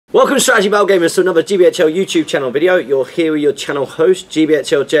Welcome to Strategy Battle Gamers to another GBHL YouTube channel video. You're here with your channel host,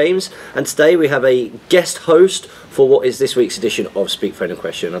 GBHL James, and today we have a guest host for what is this week's edition of Speak Friend and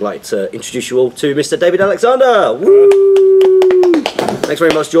Question. I'd like to introduce you all to Mr. David Alexander. Woo! Thanks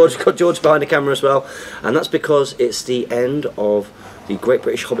very much, George. Got George behind the camera as well, and that's because it's the end of the Great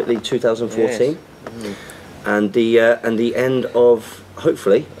British Hobbit League 2014, yes. And the end of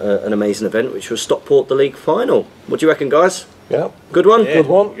hopefully an amazing event, which was Stockport the league final. What do you reckon, guys? Yeah. Good one? Yeah, good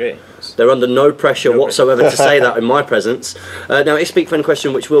one. Great. They're under no pressure whatsoever to say that in my presence. Now, it's Speak Friend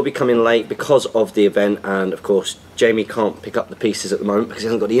Question, which will be coming late because of the event, and of course, Jamie can't pick up the pieces at the moment because he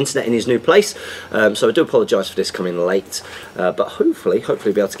hasn't got the internet in his new place. So I do apologise for this coming late, but hopefully be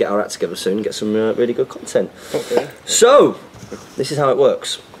able to get our act together soon and get some really good content. Okay. So, this is how it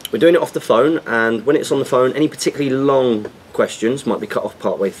works. We're doing it off the phone, and when it's on the phone, any particularly long questions might be cut off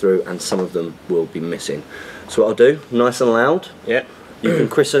part way through, and some of them will be missing. So what I'll do, nice and loud. Yeah. You can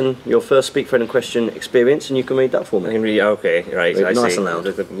christen your first Speak Friend and Question experience, and you can read that for me. I can read. Okay, right. Read I nice see. and loud.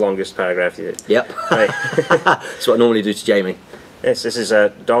 The longest paragraph. Yep. Right. That's what I normally do to Jamie. Yes, this is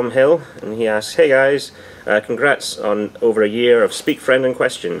Dom Hill, and he asks, "Hey guys, congrats on over a year of Speak Friend and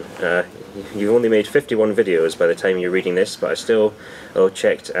Question. You've only made 51 videos by the time you're reading this, but I still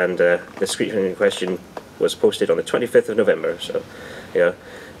checked, and the Speak Friend and Question was posted on the 25th of November. So,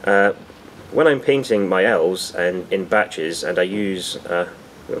 yeah." When I'm painting my elves and in batches, and I use I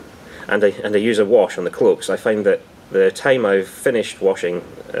use a wash on the cloaks, I find that the time I've finished washing,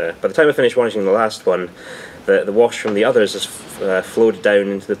 by the time I finished washing the last one, the wash from the others has flowed down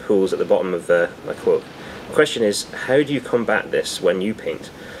into the pools at the bottom of my cloak. The question is, how do you combat this when you paint?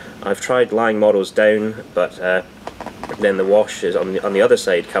 I've tried lying models down, but then the wash is on the other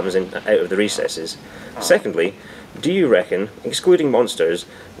side comes in out of the recesses. Secondly, do you reckon, excluding monsters,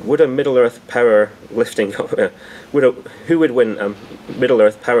 would a Middle-earth powerlifting who would win a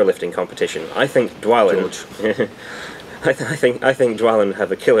Middle-earth powerlifting competition? I think Dwalin. I think Dwalin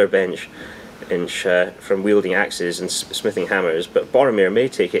have a killer bench from wielding axes and smithing hammers, but Boromir may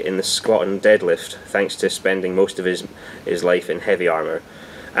take it in the squat and deadlift, thanks to spending most of his life in heavy armour.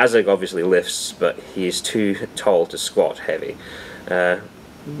 Azog obviously lifts, but he is too tall to squat heavy.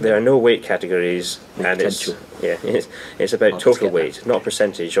 There are no weight categories, and it's about total weight, not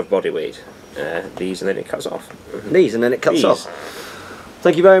percentage of body weight. These and then it cuts off. These and then it cuts off.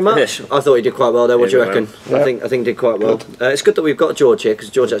 Thank you very much. I thought you did quite well there. What do you reckon? Yeah. I think you did quite well. It's good that we've got George here because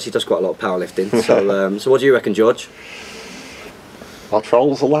George actually does quite a lot of powerlifting. So so what do you reckon, George? Are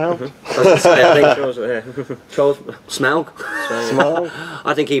trolls allowed? I was going to say, I think trolls, Smaug.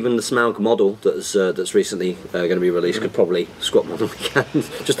 I think even the Smaug model that's recently going to be released could probably squat more than we can.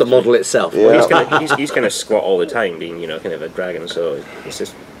 Just the model itself. Yeah. Well, he's going to squat all the time, being kind of a dragon. So it's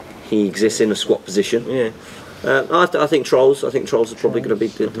just he exists in a squat position. Yeah. I think trolls. I think trolls are probably going to be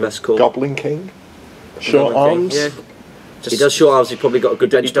the best call. Goblin King. Short arms. Yeah. He does short arms. He's probably got a good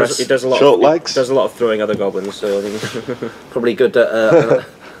bench press. He does a lot. Short legs. He does a lot of throwing other goblins. So I think probably good at a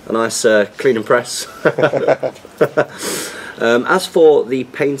nice clean and press. As for the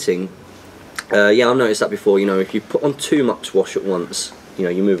painting, yeah, I've noticed that before. If you put on too much wash at once,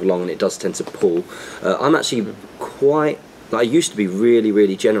 you move along and it does tend to pull. I'm actually quite. I used to be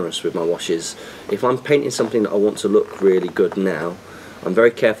really generous with my washes. If I'm painting something that I want to look really good now, I'm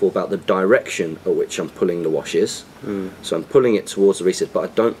very careful about the direction at which I'm pulling the washes. So I'm pulling it towards the recess, but I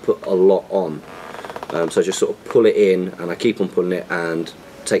don't put a lot on. So I just sort of pull it in, and I keep on pulling it and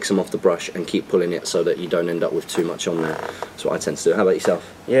take some off the brush and keep pulling it so that you don't end up with too much on there. That's what I tend to do. How about yourself?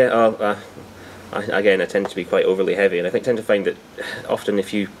 Yeah, again, I tend to be quite overly heavy, and I tend to find that often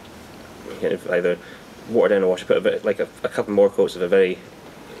if you either water down a wash, put a bit, like a couple more coats of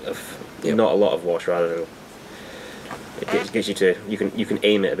not a lot of wash, rather than it gives you to you can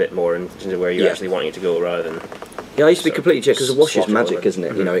aim it a bit more into where you actually want it to go, rather than. Yeah, I used to be completely checked because the wash is magic, isn't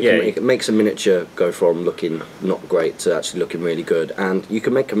it? It makes a miniature go from looking not great to actually looking really good, and you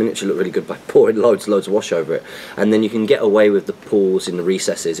can make a miniature look really good by pouring loads of wash over it, and then you can get away with the pools in the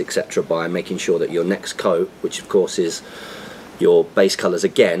recesses, etc., by making sure that your next coat, which of course is your base colours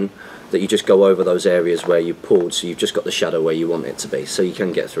again, that you just go over those areas where you pulled, so you've just got the shadow where you want it to be, so you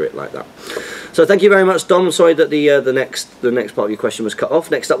can get through it like that. So thank you very much, Dom. I'm sorry that the next part of your question was cut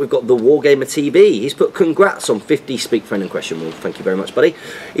off. Next up, we've got the Wargamer TV. He's put congrats on 50 Speak Friend and Question. Well, thank you very much, buddy.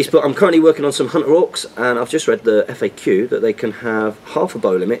 He's put, I'm currently working on some Hunter Orcs, and I've just read the FAQ that they can have half a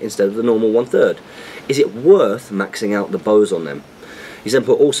bow limit instead of the normal 1/3. Is it worth maxing out the bows on them? He's then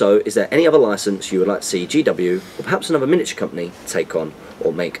put also, is there any other license you would like to see GW or perhaps another miniature company take on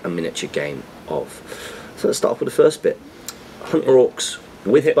or make a miniature game of? So let's start off with the first bit. Hunter Orcs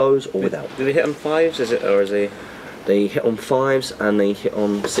with bows or without? Do they hit on 5s? Is it, or is they? They hit on 5s and they hit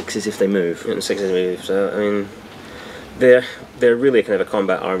on 6s if they move. And 6s move. So I mean, they're really kind of a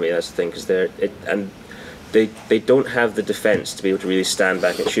combat army. That's the thing, because they don't have the defense to be able to really stand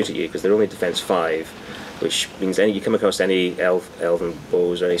back and shoot at you, because they're only defense 5, which means you come across any elven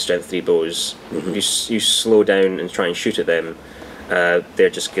bows or any strength 3 bows, you slow down and try and shoot at them, they're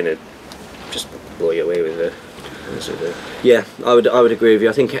just gonna blow you away with the. Yeah, I would agree with you.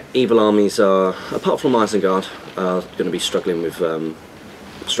 I think evil armies are, apart from Isengard, are going to be struggling with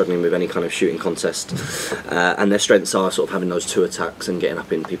any kind of shooting contest, and their strengths are sort of having those 2 attacks and getting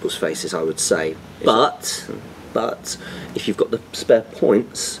up in people's faces, I would say. But if you've got the spare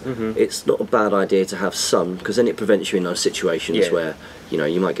points, it's not a bad idea to have some, because then it prevents you in those situations where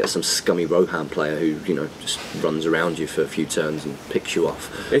you might get some scummy Rohan player who just runs around you for a few turns and picks you off.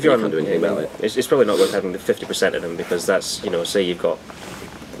 If you can't do anything about it, it's probably not worth having the 50% of them, because that's say you've got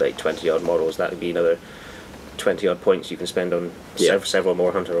like 20 odd models, that would be another 20 odd points you can spend on several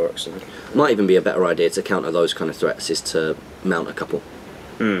more hunter orcs. And might even be a better idea to counter those kind of threats is to mount a couple.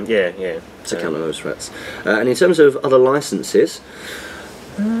 To counter those threats. And in terms of other licenses,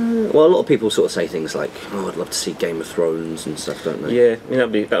 well, a lot of people sort of say things like, "Oh, I'd love to see Game of Thrones" and stuff, don't they? Yeah, I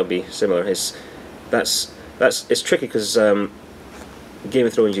mean that would be similar. It's tricky because Game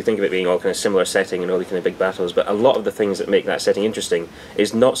of Thrones, you think of it being all kind of similar setting and all these kind of big battles, but a lot of the things that make that setting interesting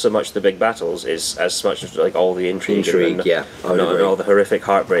is not so much the big battles, is as much as like all the intrigue and all the horrific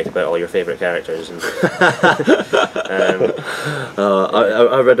heartbreak about all your favourite characters. And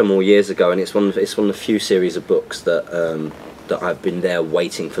I read them all years ago, and it's one of the few series of books that that I've been there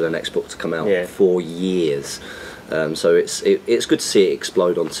waiting for the next book to come out for years. So it's good to see it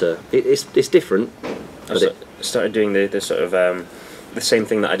explode onto. It's different. I started doing the sort of. The same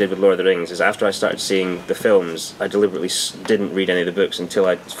thing that I did with Lord of the Rings is after I started seeing the films, I deliberately didn't read any of the books until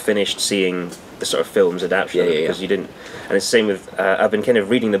I finished seeing the sort of films adaptation, because you didn't. And it's the same with I've been kind of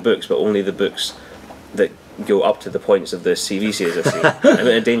reading the books, but only the books that go up to the points of the TV series I've seen. I'm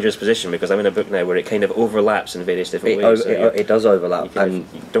in a dangerous position because I'm in a book now where it kind of overlaps in various different ways. It does overlap, and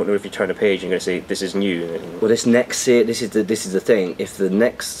you don't know if you turn a page and you're going to say this is new. Well, this is the thing. If the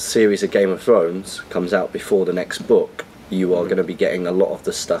next series of Game of Thrones comes out before the next book, you are going to be getting a lot of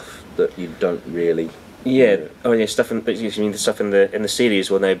the stuff that you don't really. Yeah. Oh, yeah. Stuff in. But you mean the stuff in the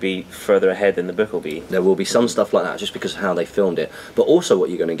series will now be further ahead than the book will be. There will be some stuff like that just because of how they filmed it. But also, what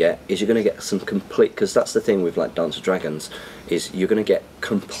you're going to get is you're going to get some complete. Because that's the thing with like Dance of Dragons, is you're going to get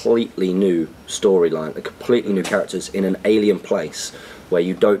completely new storyline, completely new characters in an alien place where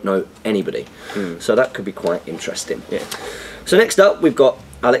you don't know anybody. So that could be quite interesting. Yeah. So next up, we've got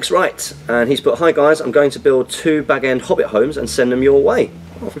Alex Wright, and he's put, "Hi guys, I'm going to build 2 bag-end Hobbit homes and send them your way."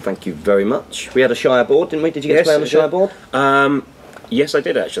 Oh, thank you very much. We had a Shire board, didn't we? Did you get to play on the Shire board? Yes, I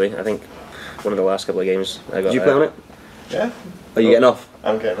did actually. I think one of the last couple of games I got. Did you play on it? Yeah. Are you getting off?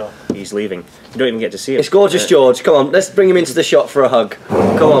 I'm getting off. He's leaving. You don't even get to see him. It's gorgeous, George. Come on, let's bring him into the shot for a hug.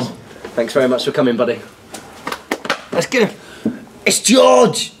 Come on. Thanks very much for coming, buddy. Let's get him. It's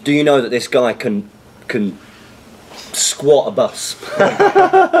George! Do you know that this guy can squat a bus?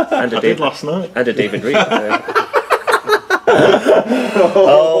 And I did last night. And a David Reed.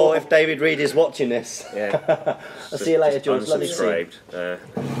 Oh, if David Reed is watching this. Yeah. I'll see you later, George. Lovely to see you.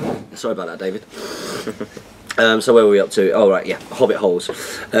 Sorry about that, David. So where were we up to? Oh right, yeah, Hobbit holes.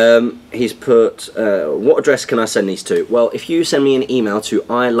 He's put, what address can I send these to? Well, if you send me an email to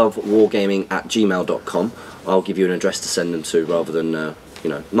ilovewargaming@gmail.com, I'll give you an address to send them to, rather than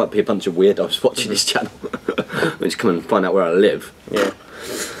might be a bunch of weirdos watching this channel. Just come and find out where I live. Yeah.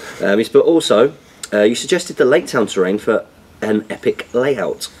 He's put also, you suggested the Lake Town terrain for an epic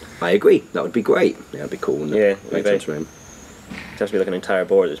layout. I agree. That would be great. Yeah, that'd be cool, wouldn't it? Yeah. Lake Town terrain. It has to be like an entire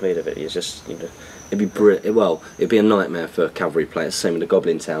board that's made of it. It's just It'd be brilliant. Well, it'd be a nightmare for cavalry players. Same with the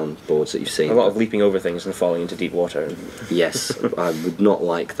Goblin Town boards that you've seen. A lot of leaping over things and falling into deep water. Yes, I would not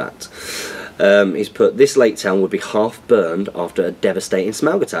like that. He's put, this Lake Town would be half burned after a devastating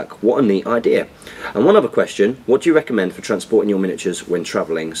Smaug attack. What a neat idea. And one other question, what do you recommend for transporting your miniatures when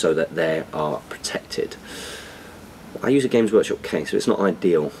travelling so that they are protected? I use a Games Workshop case, so it's not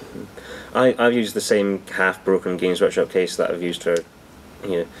ideal. I've used the same half-broken Games Workshop case that I've used for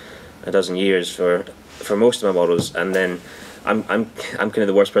a dozen years for most of my models, and then I'm kind of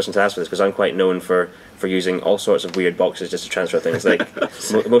the worst person to ask for this because I'm quite known for using all sorts of weird boxes just to transfer things. Like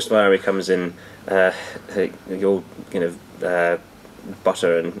most of my army comes in the old kind of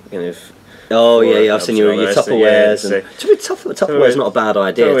butter and kind of. Oh yeah, I've seen your Tupperwares. Yeah, Tupperware's not a bad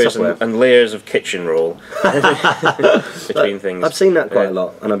idea. Tupperware. And layers of kitchen roll between things. I've seen that quite a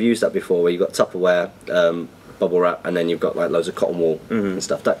lot, and I've used that before. Where you've got Tupperware bubble wrap, and then you've got like loads of cotton wool and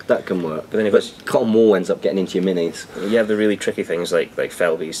stuff. That can work. But then cotton wool ends up getting into your minis. You have the really tricky things like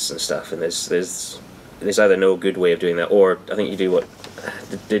fell beasts and stuff, and there's either no good way of doing that, or I think you do what.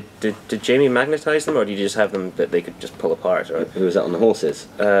 Did Jamie magnetise them, or did you just have them that they could just pull apart? Or? Who was that on the horses?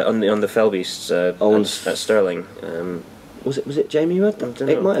 On the fell beasts at Stirling. Was it Jamie who had that?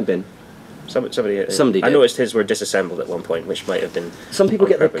 It might have been. Somebody did. I noticed his were disassembled at one point, which might have been. Some people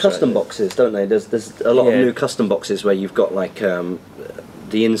get the custom boxes, don't they? There's a lot of new custom boxes where you've got like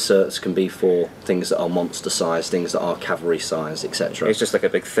the inserts can be for things that are monster size, things that are cavalry size, etc. It's just like a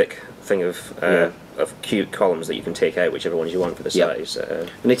big thick thing of cute columns that you can take out, whichever ones you want for the size. And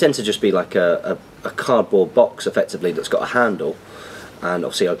they tend to just be like a cardboard box, effectively, that's got a handle, and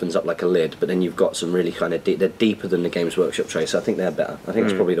obviously opens up like a lid. But then you've got some really kind of they're deeper than the Games Workshop tray, so I think they're better. I think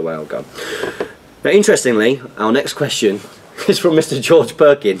that's probably the way I'll go. Now, interestingly, our next question is from Mr. George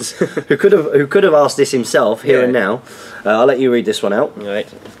Perkins, who could have asked this himself here and now. I'll let you read this one out. All right.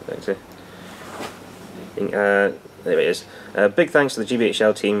 Thanks. There it is. Big thanks to the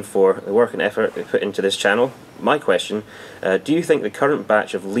GBHL team for the work and effort they put into this channel. My question, do you think the current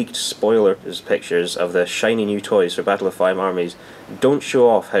batch of leaked spoilers pictures of the shiny new toys for Battle of Five Armies don't show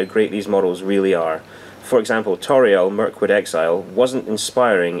off how great these models really are? For example, Toriel Mirkwood Exile wasn't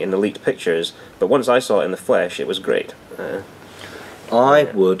inspiring in the leaked pictures, but once I saw it in the flesh, it was great. I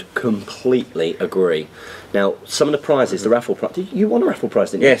would completely agree. Now, some of the prizes, the raffle prize. You won a raffle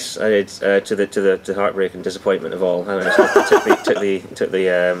prize, didn't you? Yes, I did. To the heartbreak and disappointment of all, I took the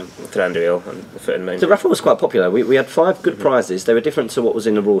Thranduil and the Foot and Mountain. The raffle was quite popular. We had 5 good prizes. They were different to what was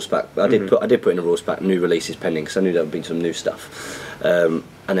in the rules pack. But I did put in the rules pack new releases pending, because I knew there would be some new stuff. And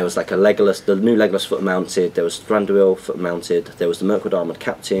there was like a Legolas, the new Legolas Foot Mounted. There was Thranduil Foot Mounted. There was the Mirkwood Armoured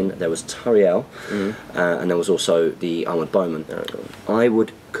Captain. There was Toriel, and there was also the Armoured Bowman. I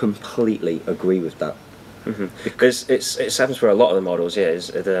would completely agree with that. Because it happens for a lot of the models, yeah.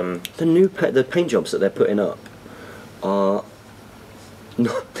 The paint jobs that they're putting up are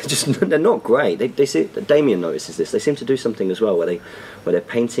they're not great. They see, Damien notices this. They seem to do something as well where they're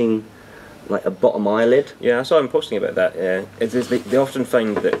painting like a bottom eyelid. Yeah, I saw him posting about that. Yeah, they often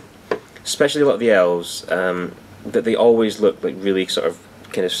find that, especially a lot of the elves, that they always look like really sort of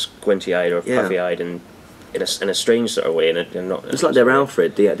kind of squinty-eyed or puffy-eyed and. In a strange sort of way, and not. It's like their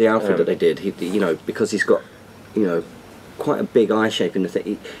Alfred, the Alfred that they did. Because he's got, quite a big eye shape in the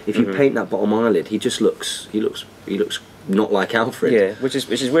thing. If you paint that bottom eyelid, he looks not like Alfred. Yeah, which is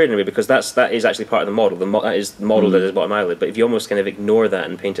weird in a way, because that is actually part of the model. That is the model that is bottom eyelid. But if you almost kind of ignore that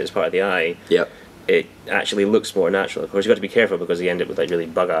and paint it as part of the eye, it actually looks more natural. Of course, you've got to be careful, because you end up with like really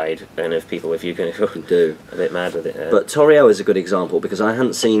bug-eyed kind of people if you kind of do a bit mad with it. But Toriel is a good example, because I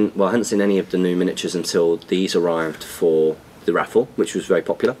hadn't seen any of the new miniatures until these arrived for the raffle, which was very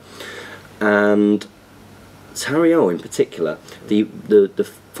popular. And Toriel in particular, the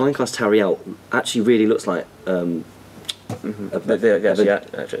fine class Toriel actually really looks like actress.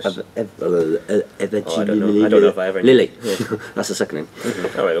 I don't know if I ever knew. Lily. That's the second name.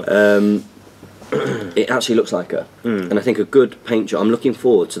 It actually looks like her, and I think a good paint job. I'm looking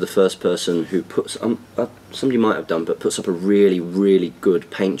forward to the first person who puts somebody might have done, but puts up a really, really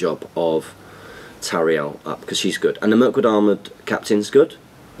good paint job of Toriel up, because she's good, and the Mirkwood Armoured Captain's good.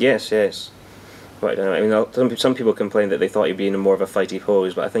 Yes. Quite. I mean, some people complain that they thought he'd be in more of a fighty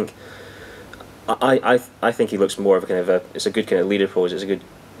pose, but I think I think he looks more of a kind of it's a good kind of leader pose. It's a good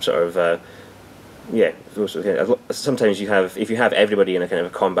sort of. Sometimes if you have everybody in a kind of a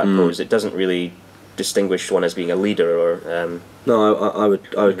combat pose, it doesn't really distinguish one as being a leader or. No, I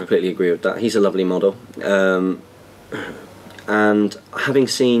would completely agree with that. He's a lovely model, and having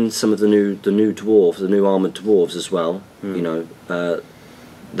seen some of the new dwarves, the new armoured dwarves as well,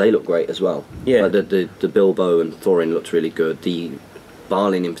 they look great as well. Yeah, like the Bilbo and Thorin looked really good. The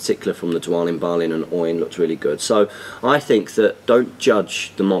Balin in particular, from the Dwalin, Balin and Oin, looked really good. So I think that don't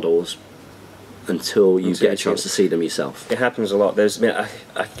judge the models until you get a chance to see them yourself. It happens a lot. I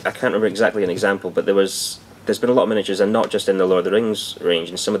can't remember exactly an example, but there's been a lot of miniatures, and not just in the Lord of the Rings range,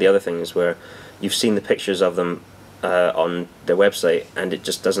 and some of the other things where you've seen the pictures of them on their website, and it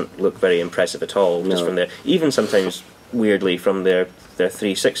just doesn't look very impressive at all. Just from even sometimes weirdly from their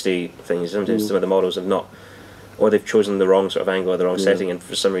 360 things. Sometimes some of the models have not, or they've chosen the wrong sort of angle or the wrong setting, and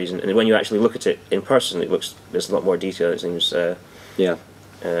for some reason, and when you actually look at it in person, there's a lot more detail. It seems. I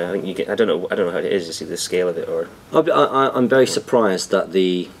think you get. I don't know how it is to see the scale of it, or. I'm very surprised that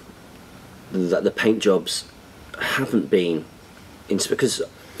the paint jobs haven't been, because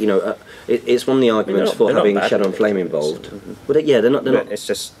it's one of the arguments for having Shadow and Flame involved. But they're not. It's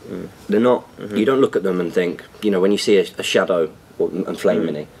just they're not. You don't look at them and think, when you see a Shadow and Flame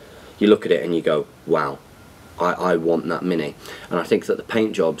mini, you look at it and you go, wow, I want that mini. And I think that the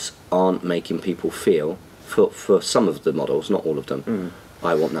paint jobs aren't making people feel, for some of the models, not all of them,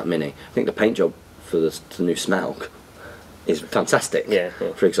 I want that mini. I think the paint job for the new SMALC is fantastic,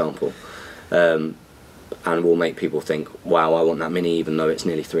 for example. And will make people think, wow, I want that mini, even though it's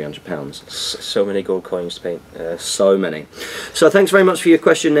nearly £300. So many gold coins to paint. So many. So thanks very much for your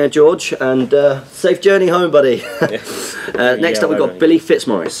question there, George, and safe journey home, buddy. Next up, we've got Billy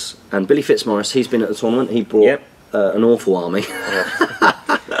Fitzmaurice. And Billy Fitzmaurice, he's been at the tournament. He brought an awful army.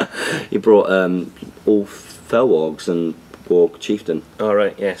 He brought all Felwargs and Borg Chieftain. Oh,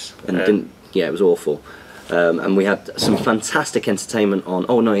 right, yes. And it was awful. And we had some fantastic entertainment on...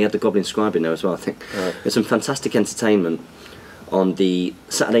 Oh no, he had the Goblin Scribe in there as well, I think. Right. There's some fantastic entertainment on the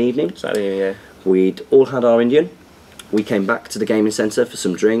Saturday evening. We'd all had our Indian. We came back to the gaming centre for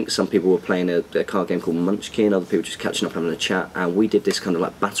some drinks. Some people were playing a card game called Munchkin, other people just catching up, having a chat, and we did this kind of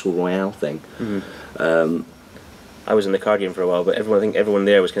like Battle Royale thing. I was in the card game for a while, but I think everyone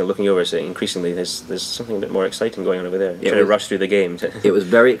there was kind of looking over, saying increasingly there's something a bit more exciting going on over there. Trying to rush through the game. It was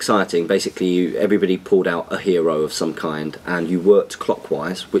very exciting. Basically, everybody pulled out a hero of some kind, and you worked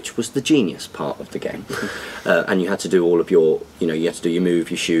clockwise, which was the genius part of the game. And you had to do all of your, you had to do your move,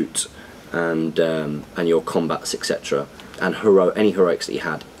 your shoot, and your combats, etc. And any heroics that you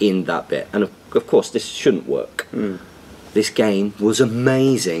had in that bit. And of course, this shouldn't work. This game was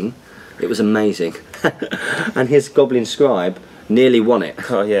amazing. It was amazing. And his Goblin Scribe nearly won it.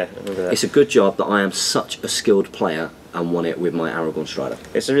 Oh yeah, I remember that. It's a good job that I am such a skilled player and won it with my Aragorn Strider.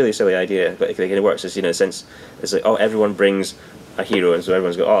 It's a really silly idea, but it works as, since it's like, oh, everyone brings a hero, and so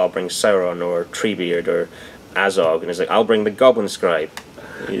everyone's go, oh, I'll bring Sauron or Treebeard or Azog, and it's like, I'll bring the Goblin Scribe.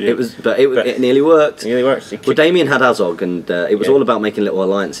 It nearly worked. It nearly worked. Well, Damien had Azog, and it was all about making little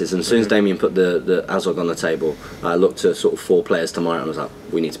alliances. And as soon as Damien put the Azog on the table, I looked to sort of 4 players to my right and was like,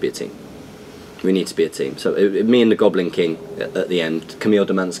 we need to be a team. We need to be a team. So me and the Goblin King at the end, Camille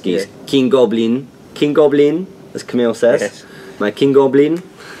Domansky's King Goblin, as Camille says, my King Goblin,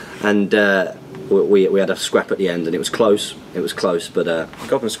 and we had a scrap at the end, and it was close. It was close, but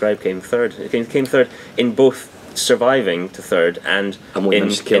Goblin Scribe came third. It came third in both surviving to third and in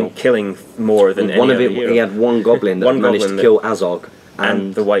killing more than any other hero. He had one Goblin that managed to kill Azog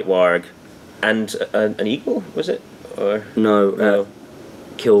and the White Warg and an eagle, was it? Or no.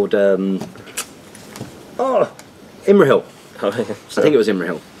 Killed Imrahil. So I think it was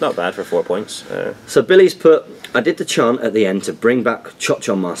Imrahil. Not bad for 4 points. So Billy's put, I did the chant at the end to bring back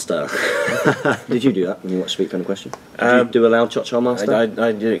Chotchon Master. Did you do that when you watched Speak Friend Question? Did you do a loud Chotchon Master? I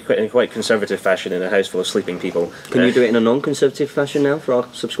did it in quite conservative fashion in a house full of sleeping people. Can you do it in a non-conservative fashion now for our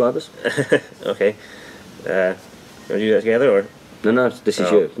subscribers? Okay. You want to do that together, or? No, this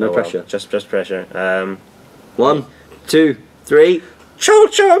is you. No pressure. Well, just pressure. 1, 2, 3.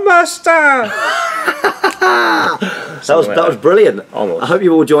 Chotchon Master! that was brilliant. Almost. I hope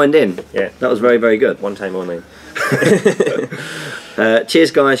you all joined in. Yeah. That was very, very good. One time only.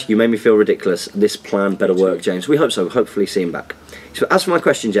 Cheers, guys. You made me feel ridiculous. This plan better work, James. We hope so. Hopefully see him back. So as for my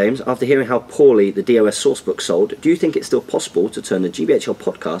question, James, after hearing how poorly the DOS sourcebook sold, do you think it's still possible to turn the GBHL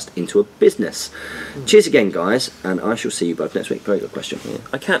podcast into a business? Cheers again, guys, and I shall see you both next week. Very good question. Yeah.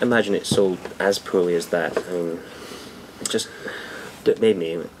 I can't imagine it sold as poorly as that. I mean, it just made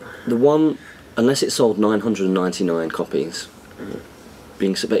me... The one... Unless it sold 999 copies,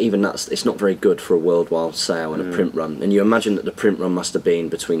 but even that's, it's not very good for a worldwide sale and a print run. And you imagine that the print run must have been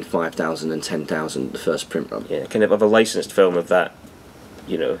between 5,000 and 10,000, the first print run. Yeah, kind of a licensed film of that,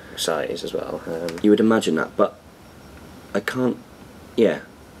 size as well. You would imagine that, but I can't. Yeah,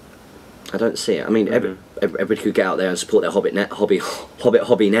 I don't see it. I mean, everybody could get out there and support their Hobbit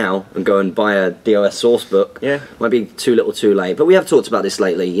hobby now and go and buy a DOS source book. Yeah, might be too little, too late. But we have talked about this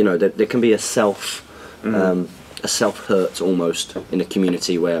lately. There can be a self-hurt almost in a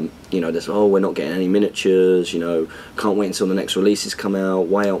community where there's we're not getting any miniatures. Can't wait until the next releases come out.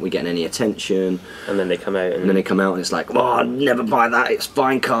 Why aren't we getting any attention? And then they come out, and it's like, I'll never buy that. It's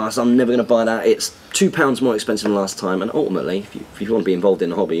fine cast. I'm never going to buy that. It's £2 more expensive than last time. And ultimately, if you want to be involved in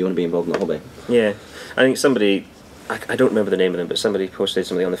the hobby, you want to be involved in the hobby. Yeah, I think somebody, I don't remember the name of them, but somebody posted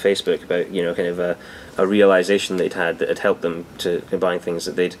something on the Facebook about kind of a realization they'd had that had helped them to buying things,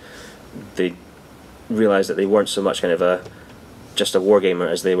 that they'd realised that they weren't so much kind of just a wargamer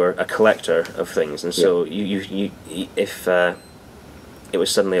as they were a collector of things, and so if it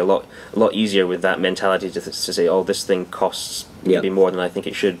was suddenly a lot easier with that mentality to say, oh, this thing costs maybe more than I think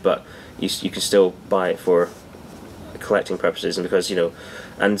it should, but you can still buy it for collecting purposes, and because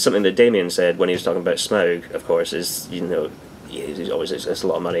and something that Damien said when he was talking about Smaug, of course, is it's a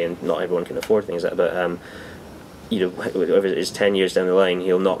lot of money and not everyone can afford things like that, but whatever it is, 10 years down the line,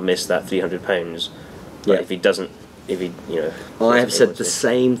 he'll not miss that £300 But if he doesn't, I have said the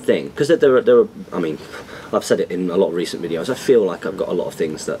same thing, because there are. I mean, I've said it in a lot of recent videos. I feel like I've got a lot of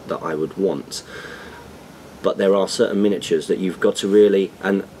things that I would want, but there are certain miniatures that you've got to really,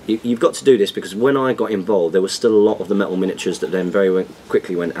 and you've got to do this, because when I got involved, there was still a lot of the metal miniatures that then very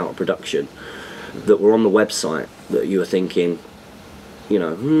quickly went out of production, that were on the website, that you were thinking,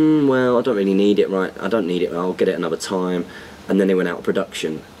 well, I don't really need it, right? I don't need it. I'll get it another time, and then they went out of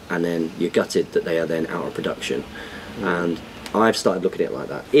production, and then you're gutted that they are then out of production. And I've started looking at it like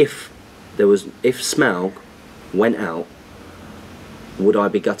that. If Smaug went out, would I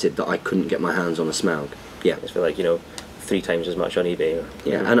be gutted that I couldn't get my hands on a Smaug? Yeah. It's for 3 times as much on eBay.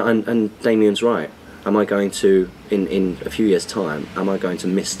 And Damien's right. Am I going to, in a few years' time, am I going to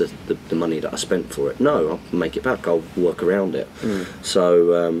miss the money that I spent for it? No, I'll make it back. I'll work around it.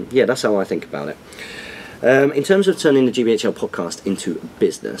 So that's how I think about it. In terms of turning the GBHL podcast into a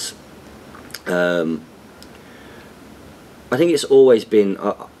business, I think it's always been,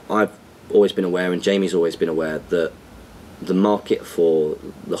 I've always been aware, and Jamie's always been aware, that the market for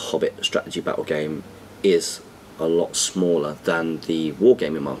the Hobbit strategy battle game is a lot smaller than the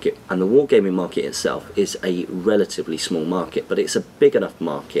wargaming market, and the wargaming market itself is a relatively small market, but it's a big enough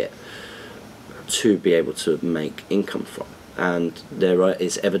market to be able to make income from. And there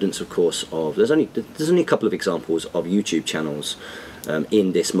is evidence, of course, of there's only a couple of examples of YouTube channels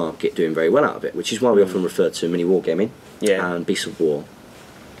in this market doing very well out of it, which is why we often refer to Mini Wargaming and Beasts of War.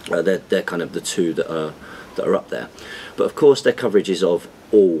 They're kind of the two that are up there, but of course their coverage is of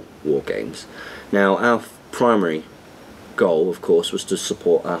all war games. Now, our primary goal, of course, was to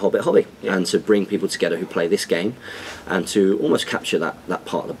support our Hobbit hobby and to bring people together who play this game, and to almost capture that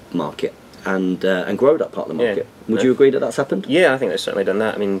part of the market and grow that part of the market. Would you agree that that's happened? Yeah, I think they've certainly done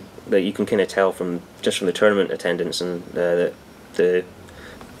that. I mean, you can kind of tell from the tournament attendance and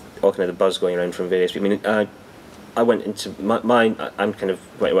all kind of the buzz going around from various people. I mean, I went into mine. I'm kind of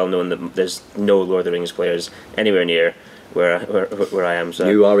quite well known that there's no Lord of the Rings players anywhere near where I am. So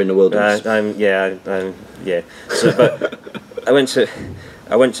you are in the wilderness. So, but I went to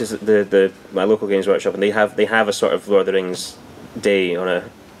my local games workshop, and they have a sort of Lord of the Rings day on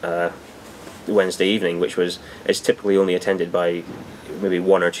a Wednesday evening, which is typically only attended by maybe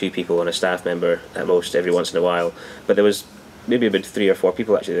 1 or 2 people and a staff member at most every once in a while. But there was maybe about 3 or 4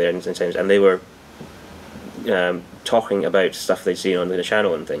 people actually there in times, and they were talking about stuff they'd seen on the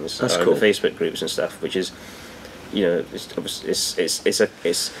channel and things, That's on cool. the Facebook groups and stuff, which is,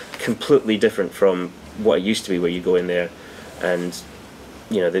 it's completely different from what it used to be, where you go in there and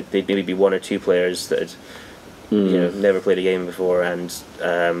they'd maybe be 1 or 2 players that had never played a game before, and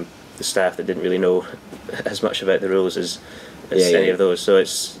the staff that didn't really know as much about the rules as any of those. So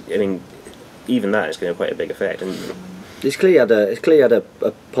even that is going to have quite a big effect, and it's clearly had a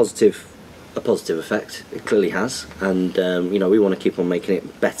positive effect. It clearly has, and we want to keep on making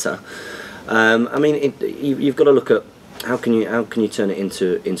it better. I mean, you've got to look at how can you turn it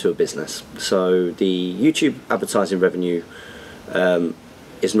into a business. So the YouTube advertising revenue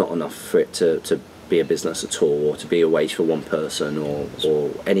is not enough for it to be a business at all, or to be a wage for one person, or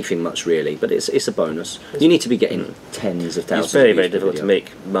anything much really. But it's a bonus. You need to be getting tens of thousands. It's very, very difficult to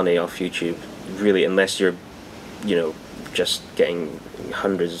make money off YouTube, really, unless you're just getting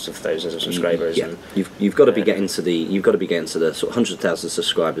hundreds of thousands of subscribers. Yeah, you've got to be getting to the sort of hundreds of thousands of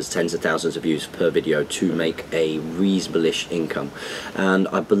subscribers, tens of thousands of views per video to make a reasonable-ish income. And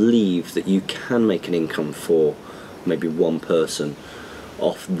I believe that you can make an income for maybe one person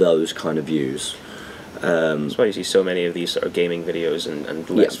off those kind of views. That's why you see so many of these sort of gaming videos and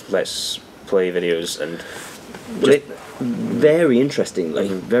let's play videos, and very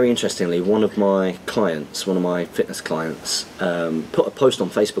interestingly, one of my fitness clients, put a post on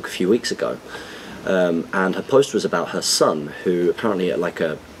Facebook a few weeks ago, and her post was about her son, who apparently at like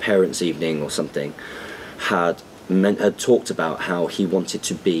a parents' evening or something had talked about how he wanted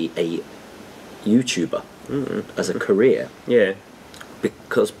to be a YouTuber as a career. Yeah,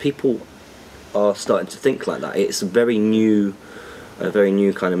 because people are starting to think like that. It's a very new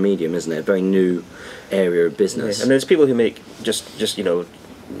kind of medium, isn't it? A very new area of business. Yeah. And there's people who make just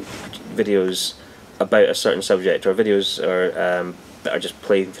videos about a certain subject, or videos that are just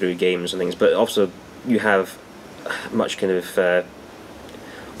playing through games and things. But also you have much kind of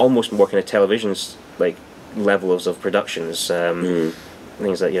almost more kind of televisions like levels of productions.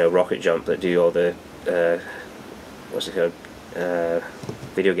 Things like Rocket Jump that do all the what's it called?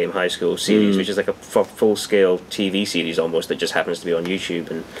 Video Game High School series, which is like a full-scale TV series almost that just happens to be on YouTube.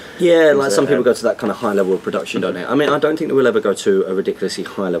 And yeah, like some people go to that kind of high level of production, don't they? I mean, I don't think that we'll ever go to a ridiculously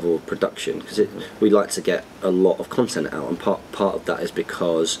high level of production because we like to get a lot of content out, and part of that is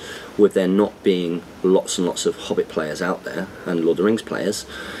because with there not being lots and lots of Hobbit players out there and Lord of the Rings players,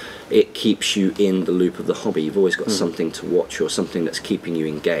 it keeps you in the loop of the hobby. You've always got something to watch or something that's keeping you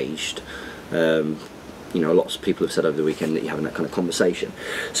engaged. You know, lots of people have said over the weekend that you're having that kind of conversation.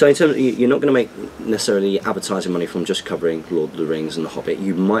 So in terms of, you're not going to make necessarily advertising money from just covering Lord of the Rings and The Hobbit.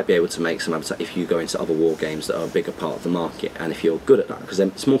 You might be able to make some advertising if you go into other war games that are a bigger part of the market, and if you're good at that, because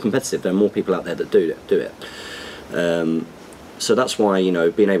it's more competitive. There are more people out there that do it. So that's why, you know,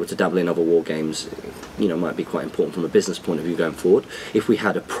 being able to dabble in other war games, you know, might be quite important from a business point of view going forward. If we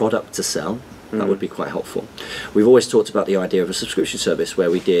had a product to sell, that would be quite helpful. We've always talked about the idea of a subscription service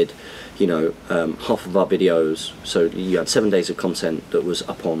where we did, you know, half of our videos, so you had 7 days of content that was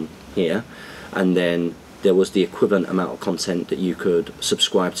up on here, and then there was the equivalent amount of content that you could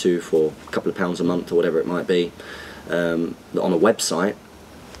subscribe to for a couple of pounds a month or whatever it might be, on a website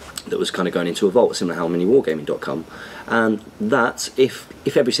that was kind of going into a vault, similar to howmanywargaming.com. And that, if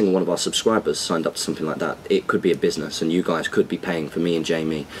every single one of our subscribers signed up to something like that, it could be a business, and you guys could be paying for me and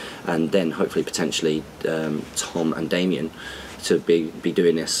Jamie, and then hopefully potentially Tom and Damien to be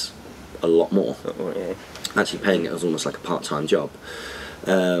doing this a lot more. Actually paying it as almost like a part-time job.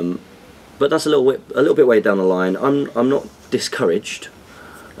 But that's a little bit way down the line. I'm not discouraged.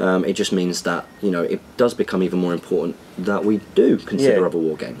 It just means that, you know, it does become even more important that we do consider other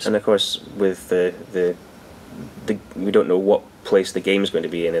war games. And of course, with the we don't know what place the game's going to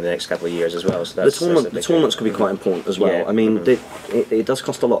be in the next couple of years as well. So that's, the tournaments could be quite important as well. I mean, it does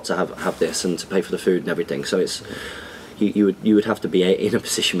cost a lot to have this and to pay for the food and everything. So it's you would have to be in a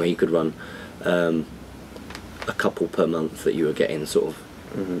position where you could run a couple per month that you were getting sort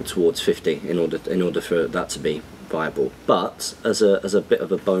of towards 50 in order for that to be viable. But as a bit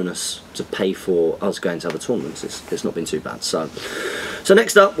of a bonus to pay for us going to other tournaments, it's not been too bad. So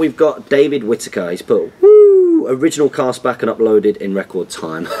next up we've got David Whitaker. He's put original cast back and uploaded in record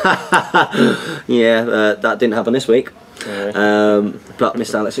time. That didn't happen this week. But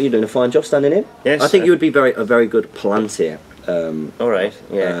Mr. Alex, are you doing a fine job standing in? Yes. I think you would be a very good Palantir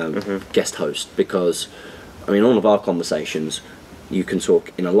guest host, because I mean, all of our conversations you can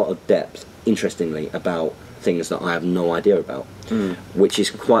talk in a lot of depth, interestingly, about things that I have no idea about, which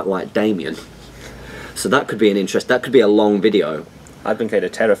is quite like Damien. So that could be an interest. That could be a long video. I've been kind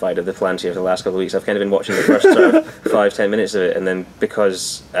of terrified of the Palantir for the last couple of weeks. I've kind of been watching the first sort of 5-10 minutes of it, and then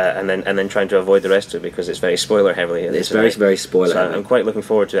and then trying to avoid the rest of it because it's very spoiler heavy. It's very spoiler heavy. So I'm quite looking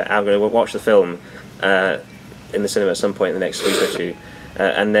forward to it. I'm going to watch the film in the cinema at some point in the next week or two,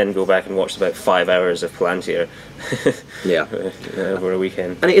 and then go back and watch about 5 hours of Palantir. Over a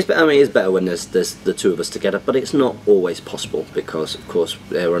weekend. And it is better when there's the two of us together, but it's not always possible because, of course,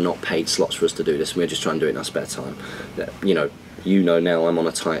 there are not paid slots for us to do this. We're just trying to do it in our spare time. You know now I'm on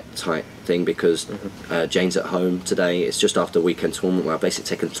a tight thing because Jane's at home today. It's just after a weekend tournament where I've basically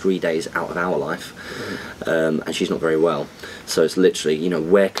taken 3 days out of our life, and she's not very well. So it's literally,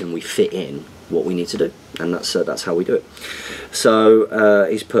 where can we fit in what we need to do, and that's how we do it. So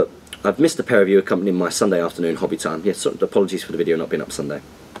he's put, I've missed a pair of you accompanying my Sunday afternoon hobby time. Yes, apologies for the video not being up Sunday.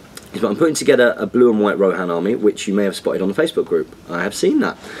 But I'm putting together a blue and white Rohan army, which you may have spotted on the Facebook group. I have seen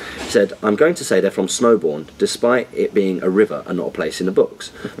that. He said, I'm going to say they're from Snowbourne, despite it being a river and not a place in the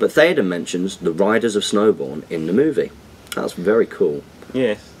books. But Theoden mentions the Riders of Snowbourne in the movie. That's very cool.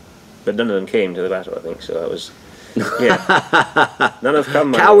 Yes, but none of them came to the battle, I think, so that was... Yeah, none have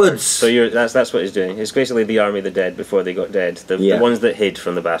come. Cowards. So that's what he's doing. It's basically the army of the dead before they got dead. The ones that hid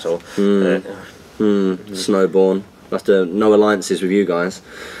from the battle. Snowbourne. After no alliances with you guys.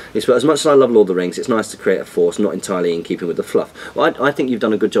 It's, as much as I love Lord of the Rings, it's nice to create a force not entirely in keeping with the fluff. Well, I think you've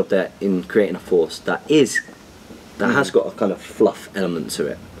done a good job there in creating a force that has got a kind of fluff element to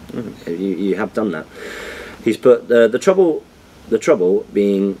it. You have done that. He's put the trouble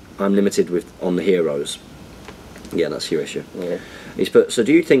being I'm limited on the heroes. Yeah, that's your issue. Yeah. He's put, so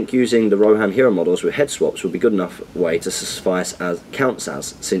do you think using the Rohan hero models with head swaps would be good enough way to suffice as counts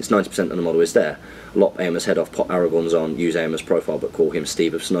as, since 90% of the model is there? Lop Aemon's head off, pop Aragorn's on, use Aemon's profile but call him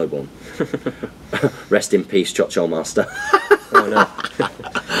Steve of Snowbourne. Rest in peace, Chochol Master. Oh no.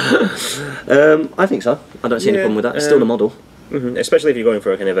 I think so. I don't see any problem with that. It's still the model. Especially if you're going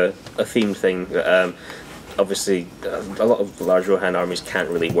for a kind of a themed thing. Obviously, a lot of large Rohan armies can't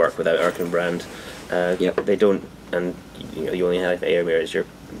really work without Erkenbrand. They don't, and you only have Éomer as your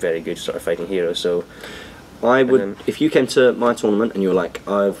very good sort of fighting hero. So I would, if you came to my tournament and you were like,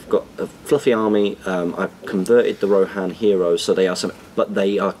 I've got a fluffy army, I've converted the Rohan heroes, so they are some, but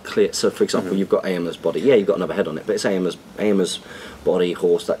they are clear. So, for example, you've got Aomer's body. Yeah, you've got another head on it, but it's Aomer's body,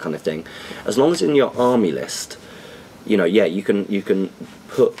 horse, that kind of thing. As long as in your army list, you know, yeah, you can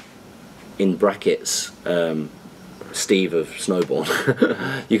put in brackets Steve of Snowborn.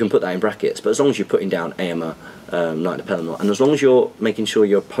 You can put that in brackets, but as long as you're putting down Aomer, Knight of Pelennor, and as long as you're making sure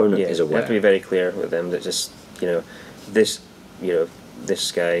your opponent is aware. You have to be very clear with them that just, you know, this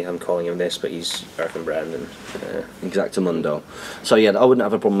guy, I'm calling him this, but he's Earthenbrand and Exactamundo. So yeah, I wouldn't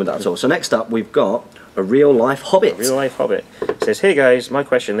have a problem with that at all. So next up, we've got a real life Hobbit. A real life Hobbit. It says, hey guys, my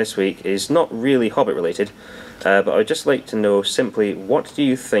question this week is not really Hobbit related, but I'd just like to know simply, what do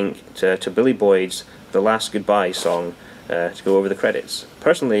you think to Billy Boyd's The Last Goodbye song to go over the credits?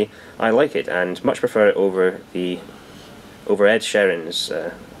 Personally, I like it and much prefer it over Ed Sheeran's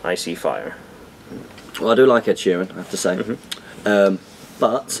I See Fire. Well, I do like Ed Sheeran, I have to say.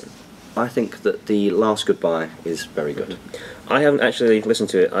 But I think that The Last Goodbye is very good. I haven't actually listened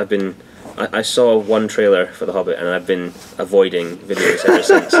to it. I saw one trailer for The Hobbit and I've been avoiding videos ever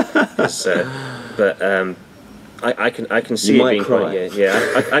since. But I can see you it being cry. quite,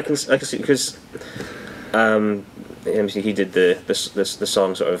 yeah. I can see, because he did the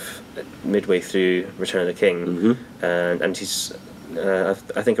song sort of midway through Return of the King, and he's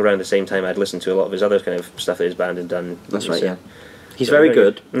I think around the same time I'd listened to a lot of his other kind of stuff that his band had done. That's right, yeah. He's very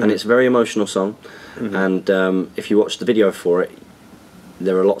good, and it's a very emotional song. And if you watch the video for it,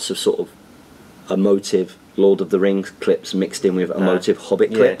 there are lots of sort of emotive Lord of the Rings clips mixed in with emotive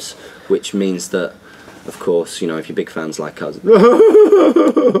Hobbit clips, which means that, of course, you know, if you're big fans like us,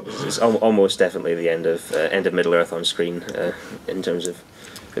 it's almost definitely the end of Middle Earth on screen in terms of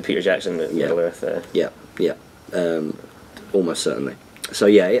Peter Jackson, Middle Earth. Almost certainly. So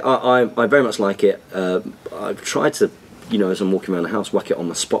yeah, I very much like it. I've tried to, you know, as I'm walking around the house, whack it on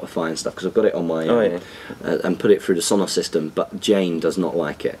my Spotify and stuff, because I've got it on my and put it through the Sonos system. But Jane does not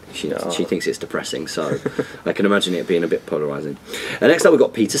like it. She thinks it's depressing. So I can imagine it being a bit polarising. Next up, we've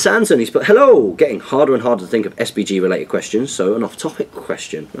got Peter Sanson. He's put, hello, getting harder and harder to think of SBG related questions. So an off-topic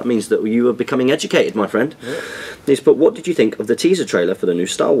question. That means that you are becoming educated, my friend. Yeah. He's put, what did you think of the teaser trailer for the new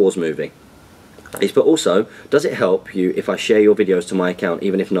Star Wars movie? He's put, also, does it help you if I share your videos to my account,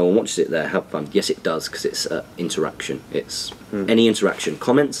 even if no one watches it there? Have fun. Yes, it does, because it's interaction. It's any interaction.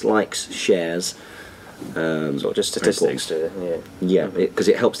 Comments, likes, shares. Sort of just statistics. Yeah, because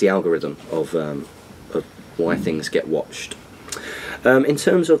it helps the algorithm of why things get watched. In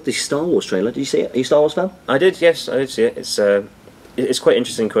terms of the Star Wars trailer, did you see it? Are you a Star Wars fan? I did, yes, I did see it. It's quite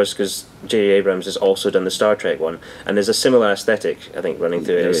interesting, of course, because J.J. Abrams has also done the Star Trek one, and there's a similar aesthetic, I think, running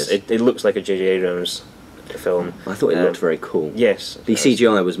through it. It looks like a J.J. Abrams film. I thought it looked very cool. Yes. The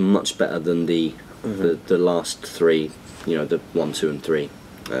CGI was much better than the last three, you know, the 1, 2 and 3,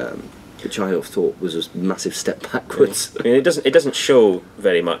 which I thought was a massive step backwards. I mean, it doesn't show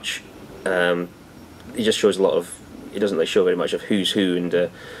very much. It just shows a lot of. It doesn't show very much of who's who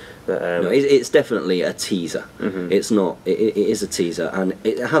and. No, it's definitely a teaser. It's not. It is a teaser, and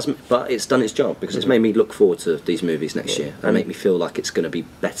it hasn't. But it's done its job, because it's made me look forward to these movies next year and make me feel like it's going to be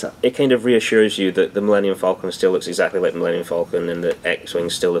better. It kind of reassures you that the Millennium Falcon still looks exactly like the Millennium Falcon, and the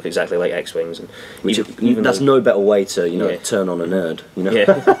X-wings still look exactly like X-wings. And that's no better way to turn on a nerd. You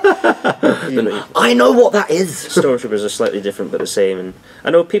know. I know what that is. Stormtroopers are slightly different but the same, and I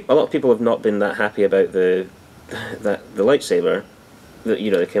know a lot of people have not been that happy about the lightsaber. That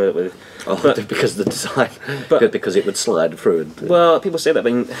they came up with, because of the design, because it would slide through. Well, people say that,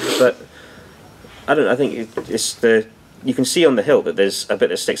 but I don't know. I think it's you can see on the hilt that there's a bit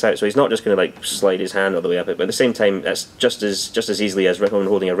that sticks out. So he's not just going to slide his hand all the way up it, but at the same time, that's just as easily as someone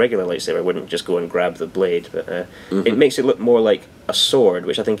holding a regular lightsaber wouldn't just go and grab the blade. But it makes it look more like a sword,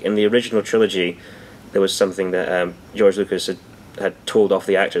 which I think in the original trilogy there was something that George Lucas had told off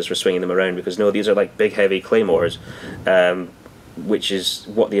the actors for swinging them around, because no, these are like big heavy claymores. Which is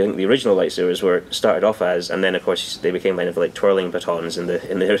what the original lightsabers were started off as, and then of course they became kind of like twirling batons in the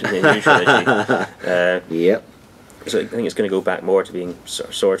new trilogy. Yep. So I think it's going to go back more to being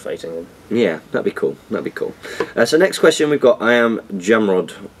sword fighting. Yeah, that'd be cool. That'd be cool. So next question we've got. I am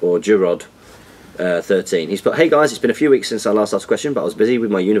Jamrod or Jirod 13. He's put, hey guys, it's been a few weeks since I last asked a question, but I was busy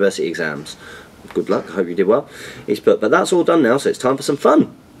with my university exams. Good luck. I hope you did well. He's put, but that's all done now, so it's time for some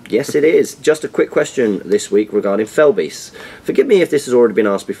fun. Yes, it is. Just a quick question this week regarding fell beasts. Forgive me if this has already been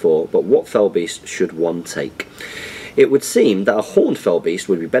asked before, but what fell beast should one take? It would seem that a horned fell beast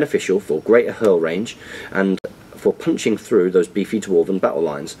would be beneficial for greater hurl range and for punching through those beefy dwarven battle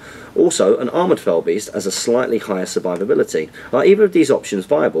lines. Also, an armoured fell beast has a slightly higher survivability. Are either of these options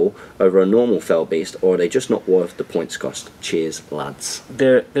viable over a normal fell beast, or are they just not worth the points cost? Cheers, lads.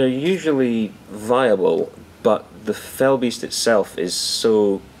 They're usually viable, but the fell beast itself is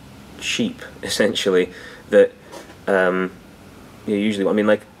so cheap, essentially, that usually, I mean,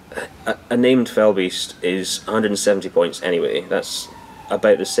 like, a named fell beast is 170 points anyway. That's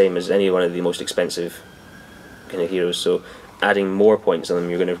about the same as any one of the most expensive kind of heroes, so adding more points on them,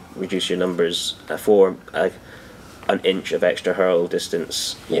 you're going to reduce your numbers for an inch of extra hurl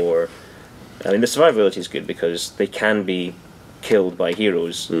distance. Or, I mean, the survivability is good because they can be killed by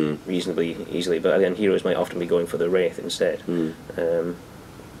heroes reasonably easily, but again, heroes might often be going for the wraith instead.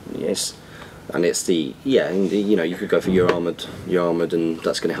 Yes. And it's the you could go for your armoured, and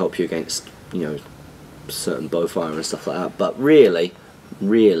that's going to help you against certain bowfire and stuff like that. But really,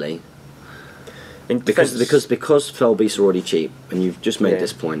 because fell beasts are already cheap, and you've just made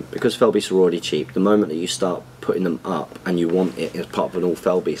this point, because fell beasts are already cheap, the moment that you start putting them up and you want it as part of an all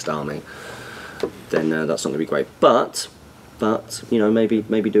fell beast army, then that's not going to be great. But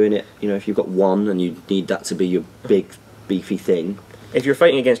maybe doing it, if you've got one and you need that to be your big beefy thing. If you're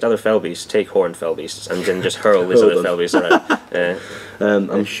fighting against other fell beasts, take horned fell beasts and then just hurl these other fell beasts around.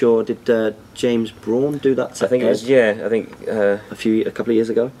 I'm sure, did James Braun do that to I think Ed? it was, I think a couple of years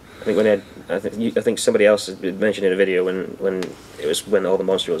ago. I think when Ed, I think somebody else had mentioned in a video when all the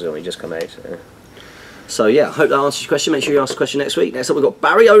monster rules had only just come out. So yeah, hope that answers your question. Make sure you ask a question next week. Next up we've got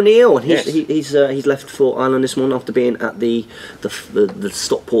Barry O'Neill, and he's left for Ireland this morning after being at the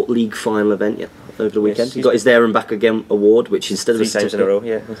Stockport League final event over the weekend. Yes, he got his There and Back Again award, which instead of 3 times in a row,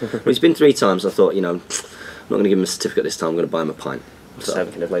 well, he's been 3 times. I thought, I'm not going to give him a certificate this time. I'm going to buy him a pint. Just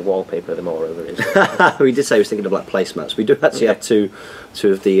have kind of like wallpaper them all over it. We did say he was thinking of like placemats. We do actually have two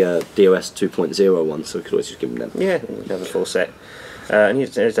of the DOS 2.0 ones, so we could always just give him them. Yeah, we have a full set. And he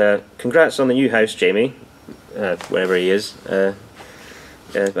says, congrats on the new house, Jamie, wherever he is.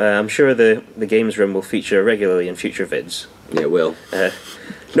 I'm sure the games room will feature regularly in future vids. Yeah, it will.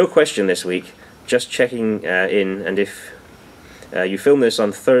 No question this week, just checking in, and if you film this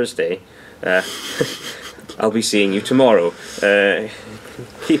on Thursday, I'll be seeing you tomorrow.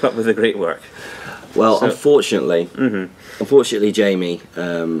 Keep up with the great work. Well, unfortunately, Jamie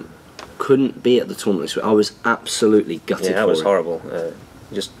couldn't be at the tournament this week. I was absolutely gutted. Yeah, that was horrible.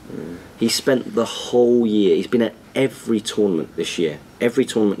 He spent the whole year. He's been at every tournament this year.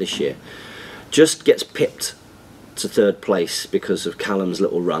 Just gets pipped to 3rd place because of Callum's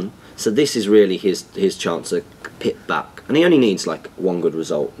little run. So this is really his chance to pip back, and he only needs like 1 good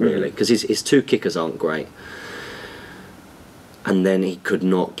result really, because his 2 kickers aren't great. And then he could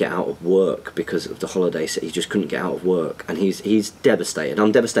not get out of work because of the holiday set. He just couldn't get out of work, and he's devastated.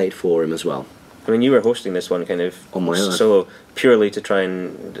 I'm devastated for him as well. I mean, you were hosting this one kind of on my own, so purely to try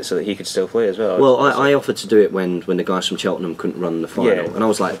and so that he could still play as well. Well, I offered to do it when the guys from Cheltenham couldn't run the final, and I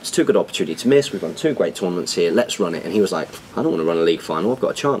was like, it's too good opportunity to miss. We've run 2 great tournaments here. Let's run it. And he was like, I don't want to run a league final. I've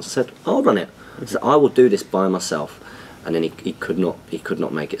got a chance. I said, I'll run it. I said, I will do this by myself. And then he could not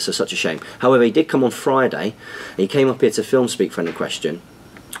make it, so such a shame. However, he did come on Friday, and he came up here to film Speak Friendly Question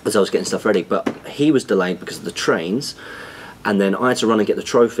as I was getting stuff ready, but he was delayed because of the trains, and then I had to run and get the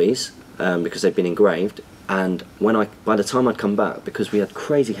trophies because they'd been engraved, and by the time I'd come back, because we had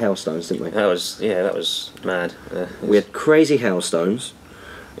crazy hailstones, didn't we? That was mad. We had crazy hailstones,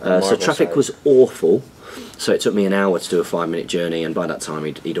 so traffic was awful, so it took me an hour to do a 5-minute journey, and by that time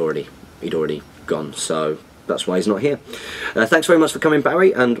he'd already gone, so that's why he's not here. Thanks very much for coming,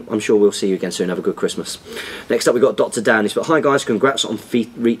 Barry, and I'm sure we'll see you again soon. Have a good Christmas. Next up, we've got Dr. Dan. He's put, hi guys, congrats on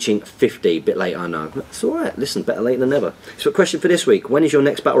reaching 50. Bit late, I know. It's alright, listen, better late than never. He's put, question for this week, when is your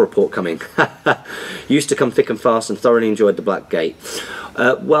next battle report coming? Used to come thick and fast and thoroughly enjoyed the Black Gate.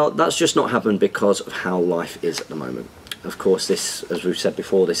 Well, that's just not happened because of how life is at the moment. Of course, this, as we've said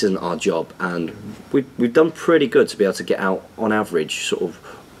before, this isn't our job, and we've done pretty good to be able to get out, on average, sort of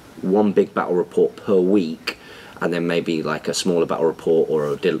 1 big battle report per week, and then maybe like a smaller battle report or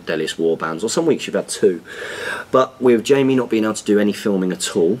a Delius Warbands, or some weeks you've had 2. But with Jamie not being able to do any filming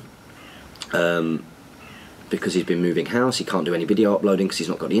at all, because he's been moving house, he can't do any video uploading because he's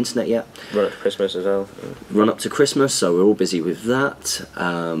not got the internet yet. Run up to Christmas as well. Run up to Christmas, so we're all busy with that.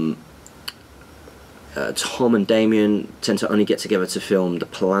 Tom and Damien tend to only get together to film the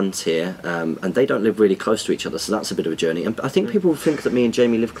Palantir, and they don't live really close to each other, so that's a bit of a journey. And I think people think that me and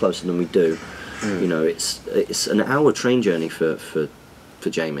Jamie live closer than we do. You know, it's an hour train journey for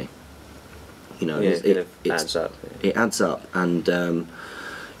Jamie. You know, it adds up. It adds up, and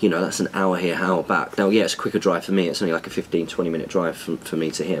you know, that's an hour here, hour back. Now, yeah, it's a quicker drive for me. It's only like a 15-20 minute drive for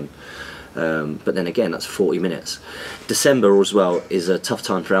me to him. But then again, that's 40 minutes. December as well is a tough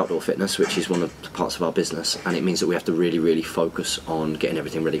time for outdoor fitness, which is one of the parts of our business, and it means that we have to really focus on getting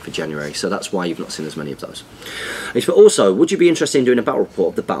everything ready for January. So that's why you've not seen as many of those. But also, would you be interested in doing a battle report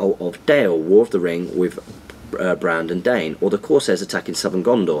of the Battle of Dale, War of the Ring with Brand and Dane, or the Corsairs attacking Southern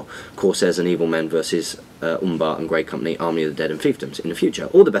Gondor, Corsairs and Evil Men versus Umbar and Grey Company, Army of the Dead and Fiefdoms in the future?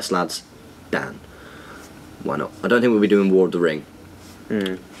 All the best, lads. Dan. Why not? I don't think we'll be doing War of the Ring.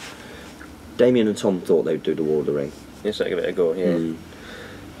 Damien and Tom thought they'd do the War of the Ring. Yes, I'll give it a go. Yeah.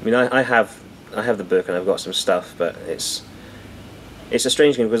 I mean, I have the book and I've got some stuff, but it's a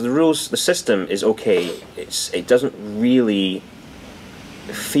strange game because the system is okay. It doesn't really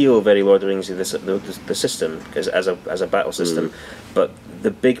feel very Lord of the Ringsy, the system, because as a battle system. But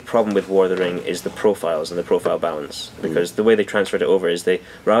the big problem with War of the Ring is the profiles and the profile balance, because the way they transferred it over is they,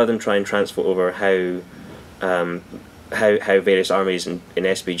 rather than try and transfer over how various armies in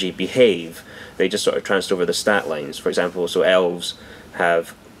SBG behave, they just sort of transfer over the stat lines. For example, so elves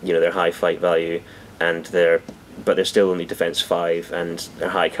have, you know, their high fight value, and but they're still only defense 5 and their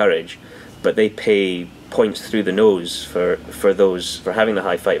high courage, but they pay points through the nose for having the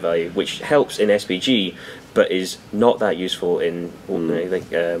high fight value, which helps in SBG, but is not that useful in War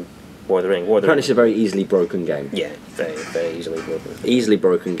of the Ring. Apparently it's a very easily broken game. Yeah, very easily broken. Easily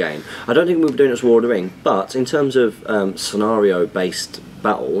broken game. I don't think we'll be doing it as War of the Ring, but in terms of scenario-based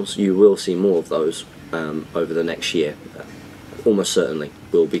battles, you will see more of those over the next year. Almost certainly.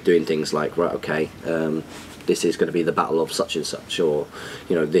 We'll be doing things like, right, okay, this is going to be the battle of such and such, or,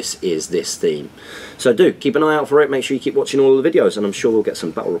 you know, this is this theme. So do keep an eye out for it. Make sure you keep watching all the videos, and I'm sure we'll get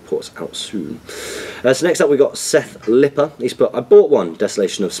some battle reports out soon. So next up we got Seth Lipper. He's put, I bought one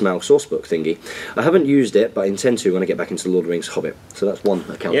Desolation of Smaug sourcebook thingy. I haven't used it, but I intend to when I get back into the Lord of the Rings Hobbit. So that's one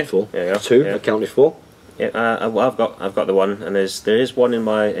accounted for. Yeah, two accounted for. Yeah, I've got the one, and there is one in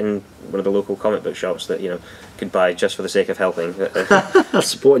one of the local comic book shops that, you know, could buy just for the sake of helping.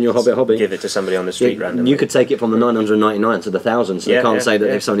 Supporting your Hobbit hobby. Give it to somebody on the street randomly. You could take it from the 999 to the 1,000, so they can't say that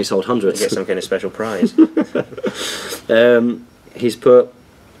they've only sold hundreds. You get some kind of special prize. He's put,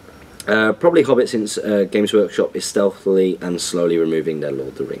 probably Hobbit, since Games Workshop is stealthily and slowly removing their Lord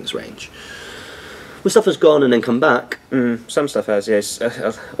of the Rings range. Well, stuff has gone and then come back. Some stuff has, yes,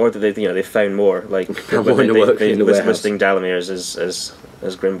 or that they've found more, like listing Dalamirs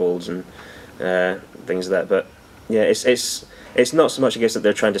as Grimbolds and things like that. But yeah, it's not so much, I guess, that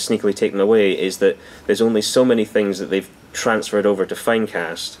they're trying to sneakily take them away. Is that there's only so many things that they've transferred over to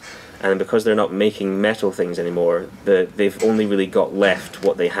Finecast, and because they're not making metal things anymore, they've only really got left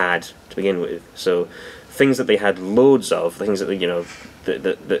what they had to begin with. So things that they had loads of, things that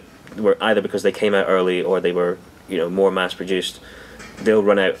that were either because they came out early or they were, you know, more mass produced, they'll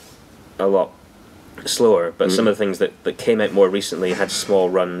run out a lot slower. But some of the things that came out more recently had small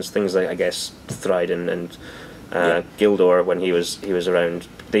runs, things like, I guess, Thryden and Gildor, when he was around,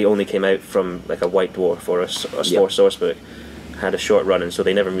 they only came out from like a White Dwarf or a source book, had a short run, and so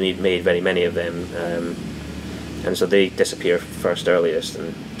they never made very many of them, and so they disappear first earliest. And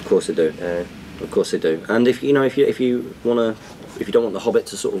of course they do. Of course they do. And if you don't want the Hobbit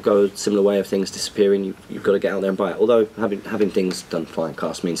to sort of go a similar way of things disappearing, you've got to get out there and buy it. Although having things done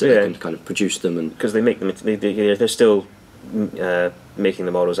Finecast means that they can kind of produce them, and because they make them, they're still making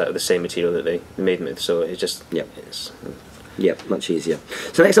the models out of the same material that they made them with. So it's just much easier.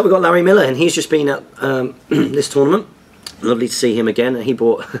 So next up we've got Larry Miller, and he's just been at this tournament. Lovely to see him again. He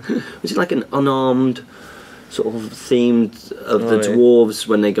bought was it like an unarmed sort of themed of the dwarves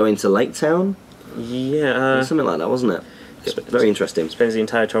when they go into Lake Town? Yeah, something like that, wasn't it? Very interesting. Spends the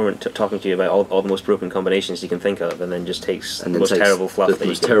entire tournament talking to you about all the most broken combinations you can think of, and then just takes the most terrible fluff. The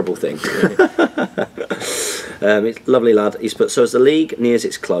most terrible thing. It's lovely lad. He's put, so as the league nears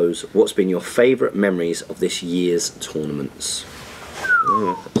its close, what's been your favourite memories of this year's tournaments?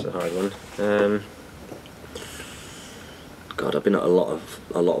 That's a hard one. God, I've been at a lot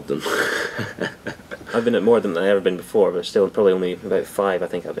of them. I've been at more than I've ever been before, but still probably only about 5 I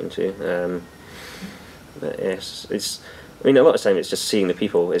think I've been to. But yes, I mean, a lot of the time it's just seeing the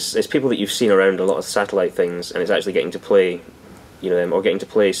people. It's people that you've seen around a lot of satellite things, and it's actually getting to play, you know, them, or getting to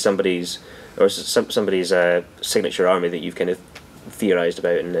play somebody's signature army that you've kind of theorised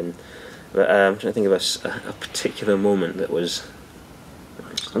about, and then. But I'm trying to think of a particular moment that was.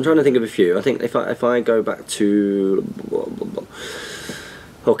 I'm trying to think of a few. I think if I go back to.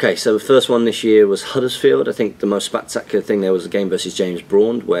 Okay, so the first one this year was Huddersfield. I think the most spectacular thing there was a game versus James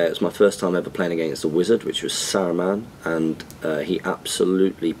Braun, where it was my first time ever playing against a wizard, which was Saruman, and he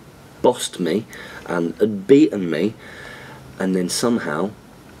absolutely bossed me and had beaten me, and then somehow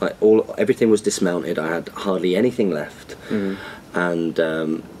Like everything was dismounted. I had hardly anything left, and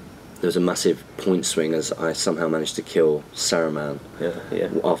there was a massive point swing as I somehow managed to kill Saruman.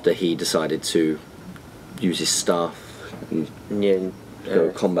 After he decided to use his staff and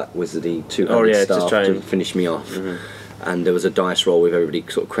go combat wizardy two-handed staff to finish me off. And there was a dice roll with everybody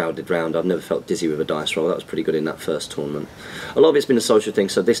sort of crowded round. I've never felt dizzy with a dice roll. That was pretty good in that first tournament. A lot of it's been a social thing.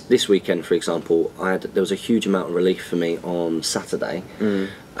 So this weekend, for example, there was a huge amount of relief for me on Saturday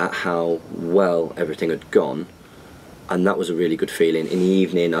at how well everything had gone. And that was a really good feeling. In the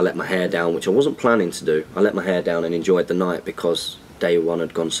evening, I let my hair down, which I wasn't planning to do. I let my hair down and enjoyed the night because day one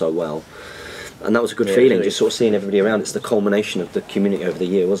had gone so well. And that was a good feeling, really. Just sort of seeing everybody around. It's the culmination of the community over the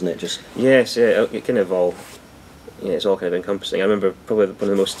year, wasn't it? Just Yes, yeah, it kind of all... Yeah, it's all kind of encompassing. I remember probably one of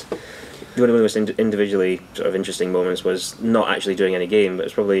the most individually sort of interesting moments was not actually doing any game, but it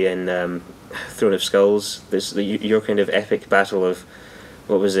was probably in Throne of Skulls. Your kind of epic battle of,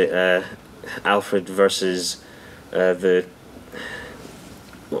 what was it, Alfred versus what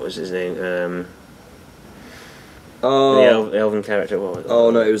was his name? The elven character. What was it?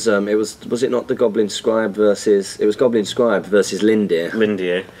 Oh no, was it not the Goblin Scribe versus? It was Goblin Scribe versus Lindir.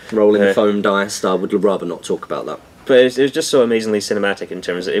 Lindir. Rolling the foam dice. I would rather not talk about that. But it was just so amazingly cinematic in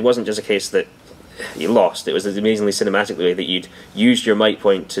terms of, it wasn't just a case that you lost, it was amazingly cinematic the way that you'd used your might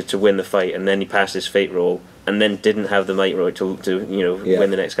point to win the fight, and then you passed his fate roll, and then didn't have the might roll to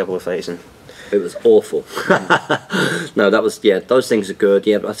win the next couple of fights. And it was awful. No, that was, those things are good.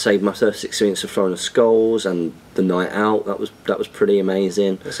 Yeah, I'd say my first experience of Throne of Skulls and the night out, that was pretty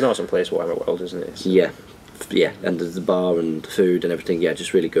amazing. It's an awesome place, Warhammer World, isn't it? Yeah, and the bar and the food and everything,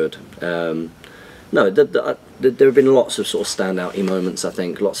 just really good. No, there have been lots of sort of standout-y moments, I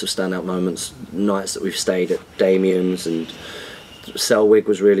think. Lots of standout moments. Nights that we've stayed at Damien's, and Selwig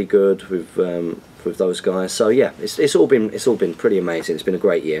was really good with those guys. So yeah, it's all been pretty amazing. It's been a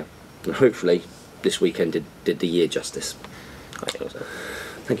great year, and hopefully this weekend did the year justice. I think so.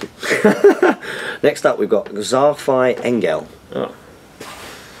 Thank you. Next up, we've got Zarfai Engel. Oh.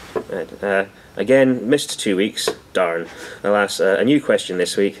 Right. Again, missed 2 weeks. Darn. Alas, a new question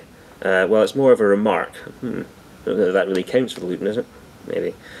this week. Well, it's more of a remark. I don't know whether that really counts for Luton, is it?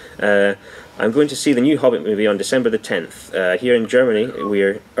 Maybe. I'm going to see the new Hobbit movie on December the 10th. Here in Germany,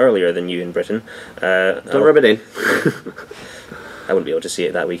 we're earlier than you in Britain. Don't rub it in. I wouldn't be able to see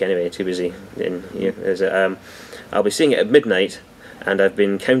it that week anyway, too busy. I'll be seeing it at midnight, and I've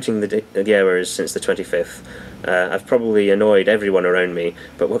been counting the hours since the 25th. I've probably annoyed everyone around me,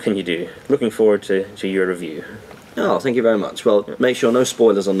 but what can you do? Looking forward to your review. Oh, thank you very much. Well, make sure no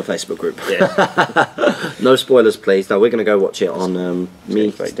spoilers on the Facebook group. Yeah. No spoilers, please. No, we're going to go watch it on me.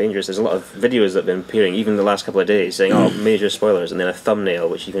 It's quite dangerous. There's a lot of videos that have been appearing, even the last couple of days, saying, oh, major spoilers, and then a thumbnail,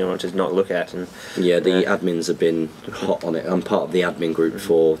 which you want to not look at. And yeah, the admins have been hot on it. I'm part of the admin group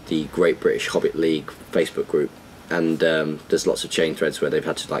for the Great British Hobbit League Facebook group. And there's lots of chain threads where they've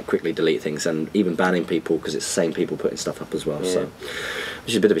had to quickly delete things, and even banning people because it's the same people putting stuff up as well. So,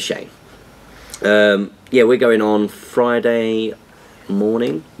 which is a bit of a shame. We're going on Friday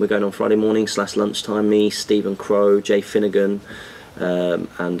morning. We're going on Friday morning / lunchtime. Me, Stephen Crow, Jay Finnegan, and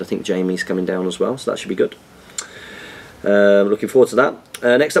I think Jamie's coming down as well. So that should be good. Looking forward to that.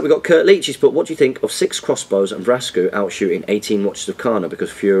 Next up, we've got Kurt Leach. He's put, what do you think of 6 crossbows and Vrasku outshooting 18 Watches of Karna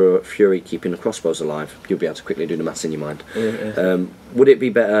because Fury keeping the crossbows alive? You'll be able to quickly do the maths in your mind. Would it be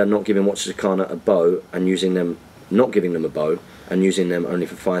better not giving Watches of Karna a bow and using them, not giving them a bow and using them only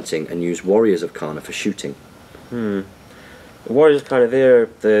for fighting, and use Warriors of Karna for shooting? The Warriors of Karna,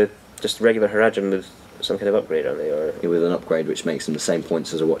 they're just regular Harajam with some kind of upgrade, aren't they? Or with an upgrade which makes them the same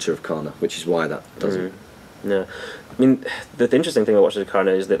points as a Watcher of Karna, which is why that doesn't. No, I mean the interesting thing about Watchers of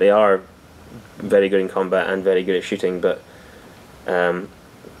Karna is that they are very good in combat and very good at shooting, but they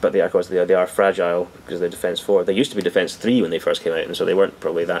are, of course, they are fragile because they're defense 4. They used to be defense 3 when they first came out, and so they weren't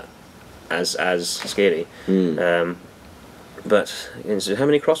probably that as scary. But so how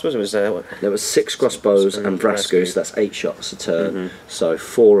many crossbows was there? There was 6 crossbows and Vrasku, so that's 8 shots a turn. So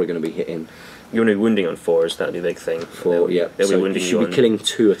 4 are going to be hitting. You're going to be wounding on 4s. That'll be a big thing. 4, yeah. They'll so be wounding you should be killing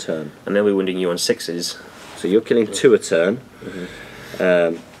 2 a turn, and they'll be wounding you on 6s. So you're killing 2 a turn.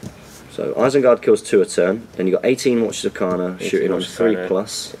 So Isengard kills 2 a turn. Then you got 18 Watches of Karna shooting on 3+.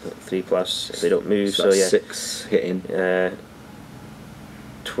 3+ if they don't move. So yeah, 6 hitting.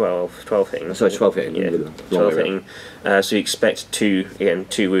 12 hitting. Sorry, 12 hitting. Yeah, 12 hitting. So you expect 2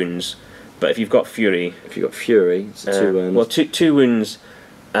 wounds. But if you've got Fury, it's 2 wounds. Well, 2 wounds,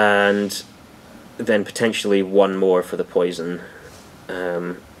 and then potentially 1 more for the poison.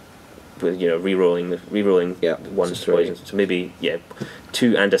 With re-rolling one's poison. So maybe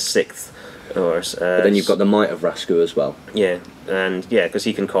 2 and a 6th Or, but then you've got the might of Rasku as well. Yeah, and yeah, because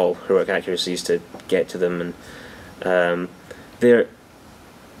he can call heroic accuracies to get to them, and they're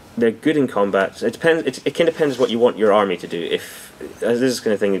good in combat. It depends. It kind of depends what you want your army to do. If this is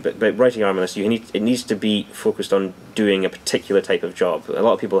kind of thing, but writing army lists, it needs to be focused on doing a particular type of job. A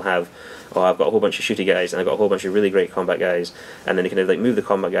lot of people have, oh, I've got a whole bunch of shooty guys, and I've got a whole bunch of really great combat guys, and then they kind of like move the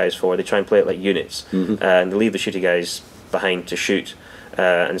combat guys forward. They try and play it like units, and they leave the shooty guys behind to shoot.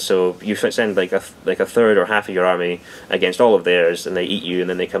 And so you send like a third or half of your army against all of theirs, and they eat you, and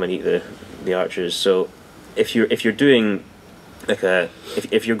then they come and eat the archers. So if you're doing like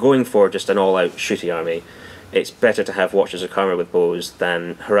if you're going for just an all-out shooty army, it's better to have Watchers of Karma with bows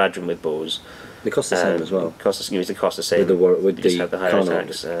than Haradrim with bows. They cost the same as well. They cost the same. With you just the have the higher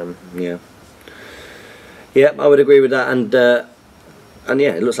attacks. Yeah, I would agree with that, and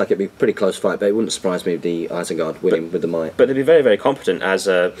yeah, it looks like it'd be a pretty close fight, but it wouldn't surprise me if the Isengard winning with the might. But they'd be very, very competent as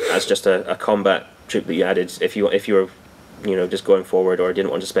just a combat troop that you added if you were, just going forward or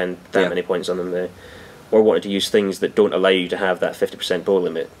didn't want to spend that many points on them, or wanted to use things that don't allow you to have that 50% bow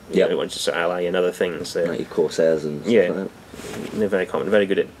limit. You wanted to sort of ally in other things. Like your Corsairs and stuff like that. They're very competent, very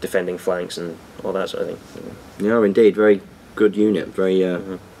good at defending flanks and all that sort of thing. Yeah, indeed, very good unit, very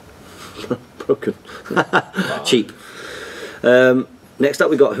broken, cheap. Next up,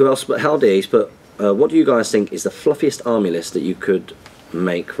 we got who else but Haldies. But what do you guys think is the fluffiest army list that you could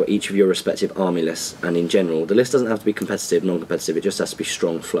make for each of your respective army lists? And in general, the list doesn't have to be competitive, non-competitive. It just has to be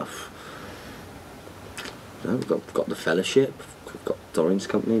strong fluff. We've got the Fellowship. We've got Doran's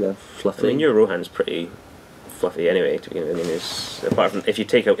Company. They're fluffy. I mean, your Rohan's pretty fluffy anyway. To begin with. I mean, apart from if you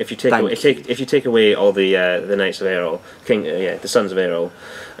take away all the Knights of Errol, the Sons of Errol,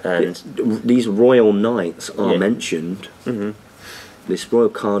 and these Royal Knights are mentioned. This Royal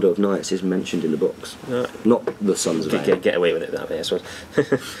Cardo of Knights is mentioned in the books, not the Sons of Errol. Get away with it that way, I suppose.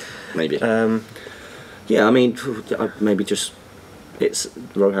 Maybe. Yeah, I mean, maybe just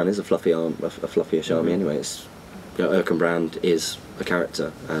Rohan is a fluffyish army anyway. It's Erkenbrand is a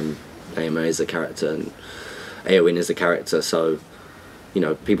character, and Aemma is a character, and Eowyn is a character. So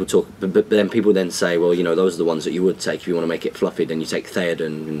people talk, but then people then say, well, those are the ones that you would take if you want to make it fluffy. Then you take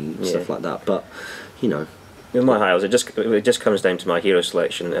Theoden and stuff like that. But with my hiles, it just comes down to my hero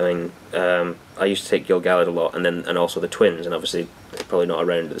selection. I mean, I used to take Gil-galad a lot, and also the twins, and obviously they're probably not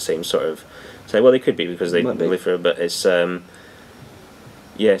around at the same sort of. Well, they could be because they live for, but it's so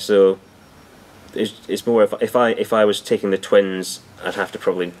it's more if I was taking the twins, I'd have to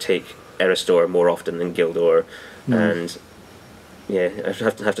probably take Eristor more often than Gildor, and I'd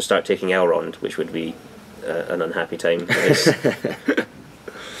have to start taking Elrond, which would be an unhappy time.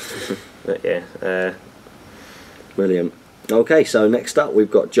 But yeah. Brilliant. Okay, so next up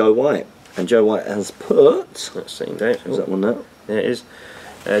we've got Joe White, and Joe White has put. Let's see that. Is that one now? Yeah, it is.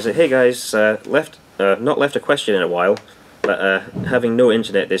 So hey guys, not left a question in a while, but having no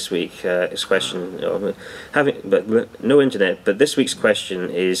internet this week. His question, no internet. But this week's question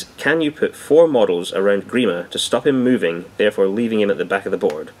is: can you put 4 models around Grima to stop him moving, therefore leaving him at the back of the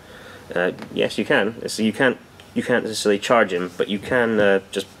board? Yes, you can. So you can't necessarily charge him, but you can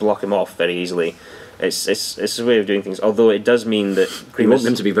just block him off very easily. It's a way of doing things. Although it does mean that you want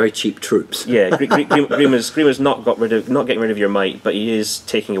them to be very cheap troops. Yeah, Grima's not getting rid of your might, but he is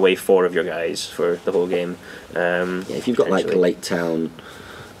taking away 4 of your guys for the whole game. If you've got like Lake Town,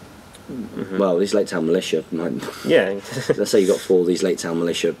 well, these Lake Town militia. Let's say you've got 4 of these Lake Town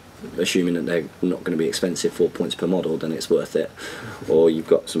militia, assuming that they're not going to be expensive, 4 points per model, then it's worth it. Or you've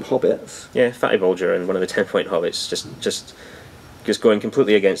got some hobbits. Yeah, Fatty Bulger and one of the 10-point hobbits, just going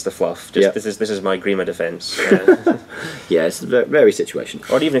completely against the fluff. This is my Grima defense. Yeah, it's very situational.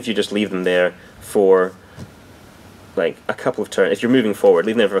 Or even if you just leave them there for like a couple of turns, if you're moving forward,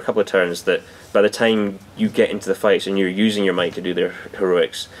 leave them there for a couple of turns. That by the time you get into the fights and you're using your might to do their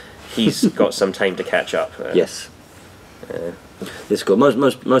heroics, he's got some time to catch up. Yes. It's cool.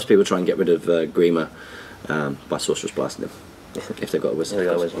 Most people try and get rid of Grima by sorcerer's blasting them. If they've got a wizard.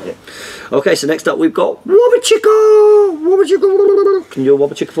 Okay, so next up we've got Wobachika! Can you do a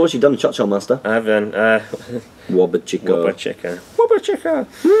Wobachika for us? You've done the Churchill Master. I have done. Wobachika.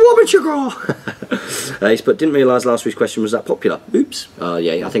 But didn't realise last week's question was that popular. Oops.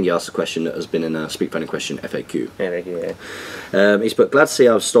 I think he asked a question that has been in a Speak Friendly Question FAQ. He's put, glad to see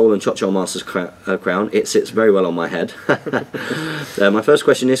I've stolen Churchill Master's crown. It sits very well on my head. My first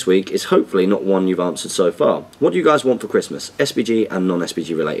question this week is hopefully not one you've answered so far. What do you guys want for Christmas? SBG and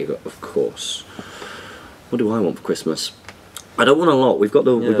non-SBG related, of course. What do I want for Christmas? I don't want a lot. We've got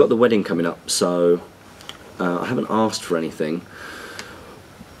the wedding coming up, so I haven't asked for anything.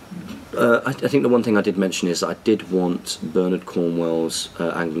 I think the one thing I did mention is I did want Bernard Cornwell's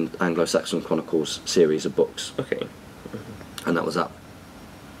Anglo-Saxon Chronicles series of books. Okay. And that was that.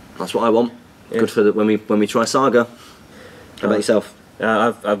 That's what I want. Yeah. Good for when we try Saga. How about yourself?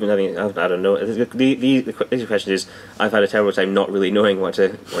 I've been having, I don't know. The question is, I've had a terrible time not really knowing what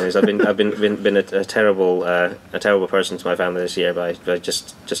it is. I've been a terrible person to my family this year. But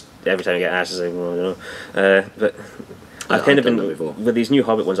just every time I get asked, I say, well, you know. But I've kind of been with these new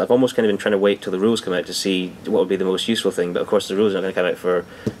Hobbit ones. I've almost kind of been trying to wait till the rules come out to see what would be the most useful thing. But of course, the rules aren't going to come out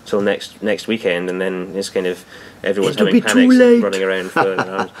till next weekend, and then it's kind of everyone's having panics and running around.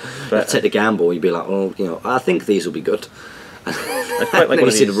 But take the gamble. You'd be like, well, you know, I think these will be good. I quite like when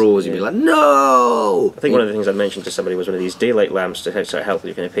you see the rules, you'd be like, no! I think one of the things I mentioned to somebody was one of these daylight lamps to sort of help with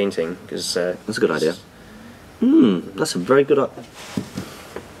your kind of painting. Cause, that's a good idea. That's a very good idea.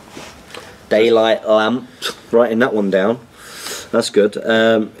 Daylight lamp. Writing that one down. That's good.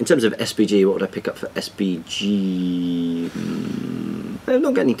 In terms of SBG, what would I pick up for SBG? I've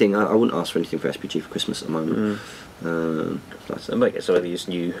not got anything. I wouldn't ask for anything for SBG for Christmas at the moment. I might get some of these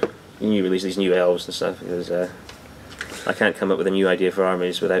new release, these new elves and stuff, because I can't come up with a new idea for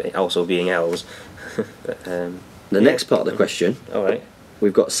armies without also being elves. But, the next part of the question. All right.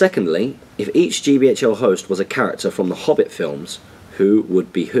 We've got, secondly, if each GBHL host was a character from the Hobbit films, who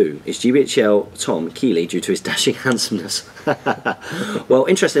would be who? Is GBHL Tom Keeley due to his dashing handsomeness? Well,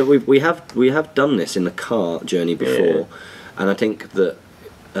 interesting. We have done this in the car journey before, and I think that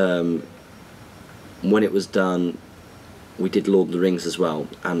when it was done, we did Lord of the Rings as well,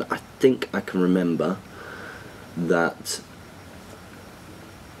 and I think I can remember that,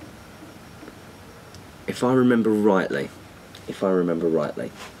 if I remember rightly,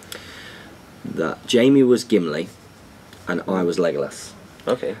 that Jamie was Gimli and I was Legolas.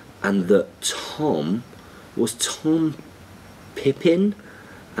 Okay. And that Tom was Pippin,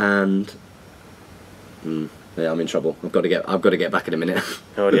 and yeah, I'm in trouble. I've got to get back in a minute.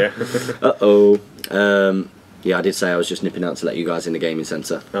 Oh dear. Yeah, I did say I was just nipping out to let you guys in the gaming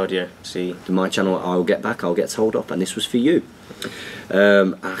centre. Oh dear. See. To my channel, I'll get back. I'll get told off, and this was for you.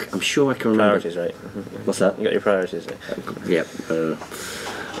 I'm sure I can remember. Priorities, right? What's that? You got your priorities, right? Yep.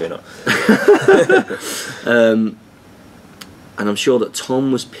 You're not. And I'm sure that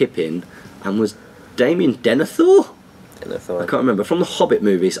Tom was Pippin, and was Damien Denethor? I can't remember. From the Hobbit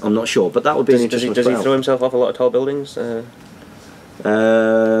movies, I'm not sure, but that would be an interesting. Does he throw himself off a lot of tall buildings? Why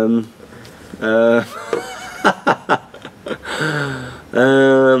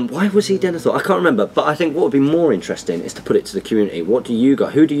was he Denethor? I can't remember, but I think what would be more interesting is to put it to the community. Who do you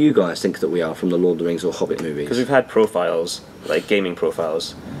guys think that we are from the Lord of the Rings or Hobbit movies? Because we've had profiles, like gaming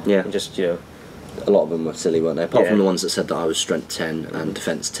profiles. Yeah. And just, you know, a lot of them were silly, weren't they? Apart from the ones that said that I was strength 10 and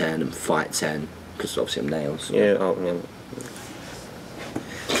defense 10 and fight 10, because obviously I'm nails. Yeah.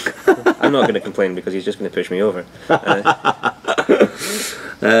 I'm not going to complain because he's just going to push me over.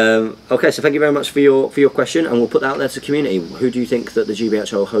 Okay, so thank you very much for your question, and we'll put that out there to the community. Who do you think that the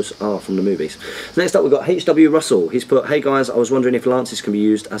GBHL hosts are from the movies? So next up we've got HW Russell. He's put, hey guys, I was wondering if lances can be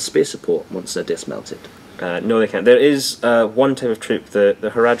used as spear support once they're dismounted. No, they can't. There is one type of troop, the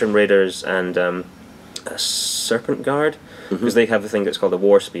Haradrim Raiders and a Serpent Guard, because they have a thing that's called a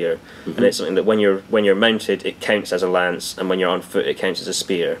War Spear, and it's something that when you're mounted, it counts as a lance, and when you're on foot, it counts as a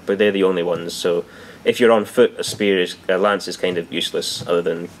spear. But they're the only ones. So if you're on foot, a lance is kind of useless, other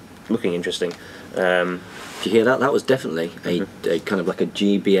than looking interesting. Did you hear that? That was definitely a kind of like a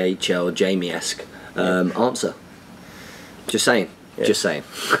GBHL Jamie-esque answer. Just saying. Yeah. Just saying.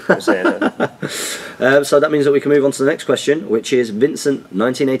 So that means that we can move on to the next question, which is Vincent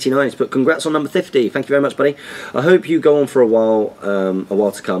 1989. He's put, congrats on number 50. Thank you very much, buddy. I hope you go on for a while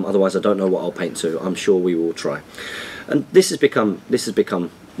to come. Otherwise, I don't know what I'll paint to. I'm sure we will try. And this has become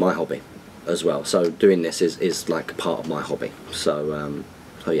my hobby as well. So doing this is like part of my hobby. So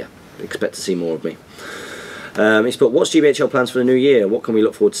yeah, expect to see more of me. He's put, what's GBHL plans for the new year? What can we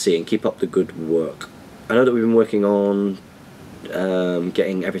look forward to seeing? Keep up the good work. I know that we've been working on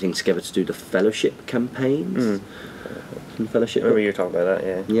getting everything together to do the fellowship campaigns. Fellowship. I remember you were talking about that,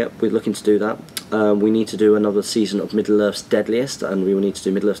 yeah. Yep, we're looking to do that. We need to do another season of Middle-earth's Deadliest, and we will need to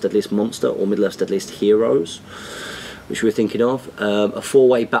do Middle-earth's Deadliest Monster or Middle-earth's Deadliest Heroes, which we're thinking of. A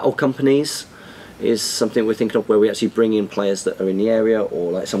four-way battle companies is something we're thinking of, where we actually bring in players that are in the area,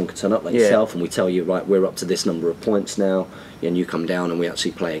 or like someone could turn up like yourself, and we tell you, right, we're up to this number of points now, and you come down and we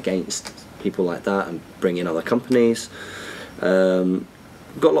actually play against people like that and bring in other companies. We've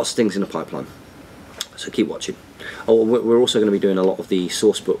got lots of things in the pipeline, so keep watching. Oh, we're also going to be doing a lot of the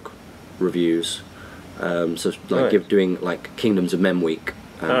sourcebook reviews, so like doing like Kingdoms of Men week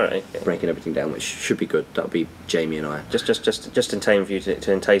breaking everything down, which should be good. That'll be Jamie and I. Just in time for you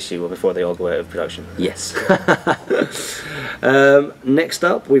to entice you before they all go out of production. Yes. Next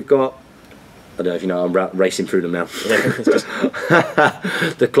up, we've got. I don't know if you know, I'm racing through them now.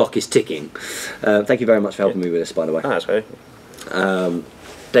 The clock is ticking. Thank you very much for helping me with this, by the way. Oh, that's great.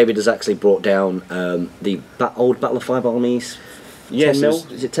 David has actually brought down the old Battle of Five Armies. Yes, 10 mil?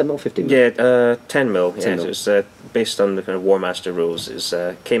 Is it 10 mil, 15 mil? Yeah, 10 mil. 10 mil. It was based on the kind of War Master rules.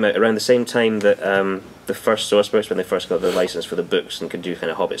 It came out around the same time that the first source books, when they first got the license for the books and could do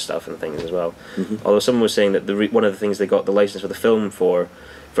kind of Hobbit stuff and things as well. Although someone was saying that one of the things they got the license for the film for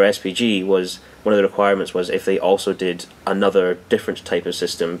SBG was one of the requirements was if they also did another different type of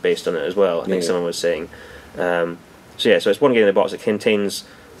system based on it as well. I think someone was saying. So it's one game in the box that contains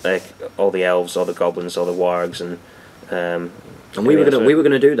like all the elves, all the goblins, all the wargs, and we were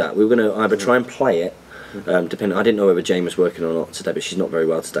gonna do that. We were gonna either try and play it. Depending, I didn't know whether Jane was working or not today, but she's not very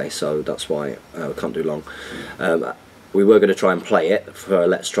well today, so that's why I can't do long. We were going to try and play it for a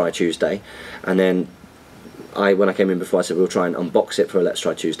Let's Try Tuesday, and then when I came in before, I said we'll try and unbox it for a Let's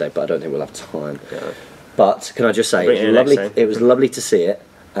Try Tuesday, but I don't think we'll have time. Yeah. But can I just say, it was lovely to see it,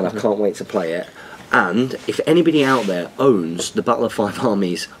 and I can't wait to play it. And if anybody out there owns the Battle of Five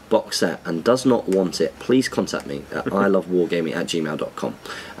Armies box set and does not want it, please contact me at ilovewargaming@gmail.com,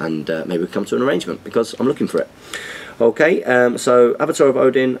 and maybe we'll come to an arrangement, because I'm looking for it. Okay, so Avatar of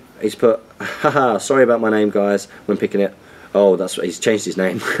Odin, he's put, haha, sorry about my name, guys, when picking it. Oh, he's changed his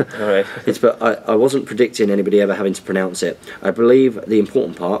name. Alright. But I wasn't predicting anybody ever having to pronounce it. I believe the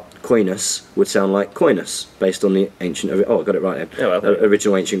important part, coinus, would sound like coinus, based on the ancient... Oh, I got it right here.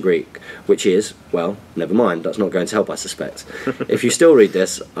 Original ancient Greek, which is, well, never mind, that's not going to help, I suspect. If you still read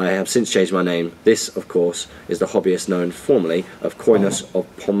this, I have since changed my name. This, of course, is the hobbyist known formally of coinus of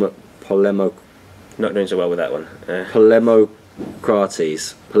Polemo... Not doing so well with that one.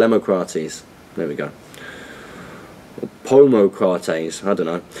 Polemocrates. There we go. Pomocrates, I don't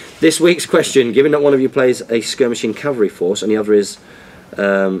know. This week's question, given that one of you plays a skirmishing cavalry force and the other is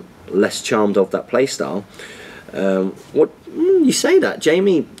less charmed of that playstyle, what you say that?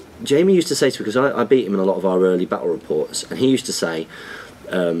 Jamie used to say to me, because I beat him in a lot of our early battle reports, and he used to say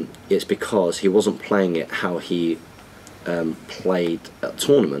it's because he wasn't playing it how he played at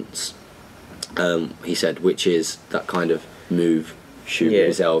tournaments. He said, which is that kind of move, shoot with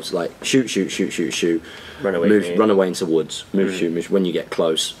his elves, like shoot, run away into woods, shoot, when you get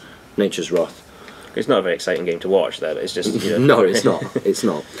close, nature's wrath. It's not a very exciting game to watch, though. It's just no, it's not. It's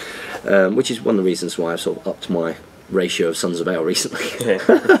not. Which is one of the reasons why I've sort of upped my ratio of Sons of Ale recently.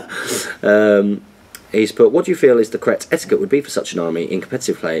 He's put, what do you feel is the correct etiquette would be for such an army in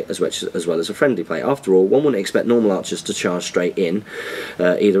competitive play as well as a friendly play? After all, one wouldn't expect normal archers to charge straight in,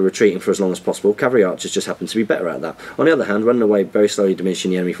 either retreating for as long as possible. Cavalry archers just happen to be better at that. On the other hand, running away very slowly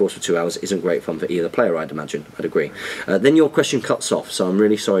diminishing the enemy force for 2 hours isn't great fun for either player, I'd imagine. I'd agree. Then your question cuts off, so I'm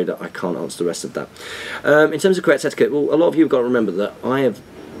really sorry that I can't answer the rest of that. In terms of correct etiquette, well, a lot of you have got to remember that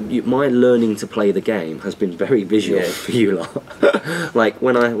my learning to play the game has been very visual for you lot. Like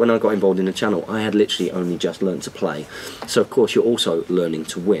when I got involved in the channel, I had literally only just learned to play. So of course you're also learning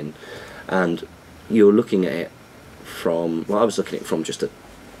to win, and you're looking at it from, well, I was looking at it from just a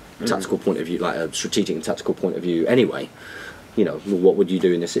tactical point of view, like a strategic and tactical point of view anyway. You know, what would you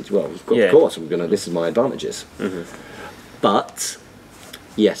do in this situation? Well, of course this is my advantages. But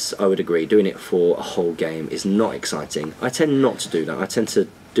yes, I would agree, doing it for a whole game is not exciting. I tend not to do that. I tend to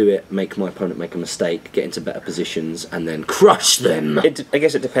do it, make my opponent make a mistake, get into better positions, and then crush them. I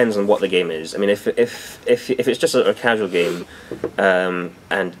guess it depends on what the game is. I mean, if it's just a casual game,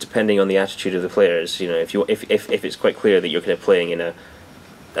 and depending on the attitude of the players, you know, if it's quite clear that you're kind of playing in a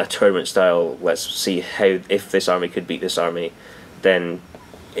tournament style, let's see if this army could beat this army, then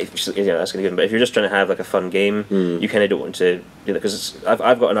that's going to be good. But if you're just trying to have like a fun game, you kind of don't want to do that, because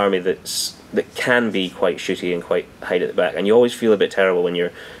I've got an army that can be quite shooty and quite hide at the back, and you always feel a bit terrible when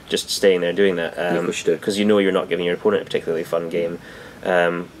you're just staying there doing that, because you know you're not giving your opponent a particularly fun game.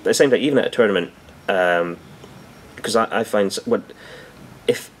 At the same time, even at a tournament, because I find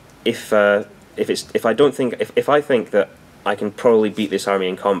if I think that I can probably beat this army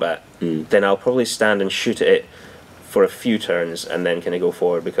in combat, then I'll probably stand and shoot at it for a few turns and then kind of go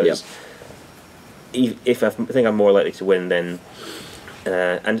forward, because if I think I'm more likely to win, then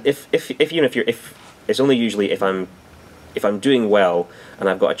and if it's only usually if I'm doing well and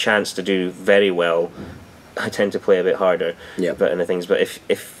I've got a chance to do very well, I tend to play a bit harder. But things. But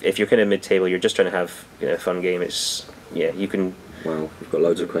if you're kind of mid-table, you're just trying to have a fun game. You can Wow, we've got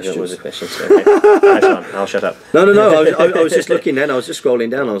loads of questions. Loads of questions. Okay. Nice one. I'll shut up. No. I was just looking then. I was just scrolling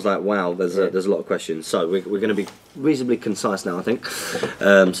down. I was like, wow, there's a lot of questions. So we're going to be reasonably concise now, I think.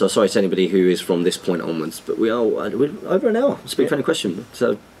 So sorry to anybody who is from this point onwards, but we're over an hour. Speak for any question.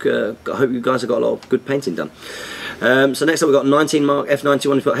 So I hope you guys have got a lot of good painting done. So next up we've got 19 Mark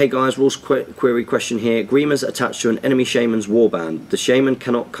F91. Put, hey guys, rules query question here. Greener's attached to an enemy shaman's warband. The shaman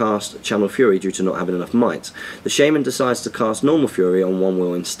cannot cast Channel Fury due to not having enough might. The shaman decides to cast normal Fury on one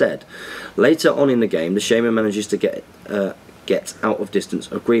will instead. Later on in the game, the shaman manages to get out of distance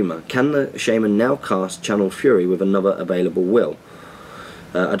of Grima. Can the shaman now cast Channel Fury with another available will?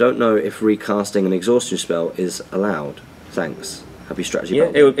 I don't know if recasting an exhaustion spell is allowed. Thanks. Happy strategy.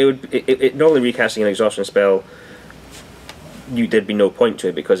 Yeah, it normally recasting an exhaustion spell, there'd be no point to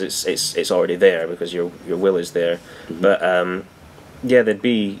it because it's already there because your will is there. Mm-hmm. But yeah, there'd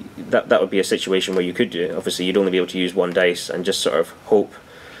be that would be a situation where you could do it. Obviously, you'd only be able to use one dice and just sort of hope.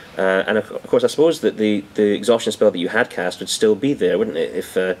 And of course, I suppose that the exhaustion spell that you had cast would still be there, wouldn't it?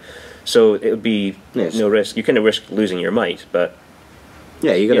 If so, it would be no risk. You kind of risk losing your might, but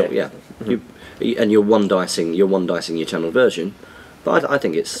yeah, you're gonna and you're one dicing your channel version. But I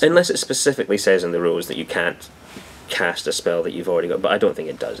think it's unless it specifically says in the rules that you can't cast a spell that you've already got, but I don't think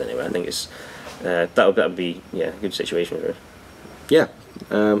it does anyway. I think it's that would be a good situation for it. Yeah,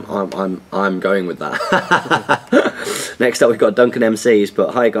 I'm going with that. Next up, we've got Duncan MCs.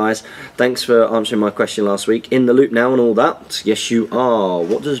 But hi guys, thanks for answering my question last week. In the loop now and all that. Yes, you are.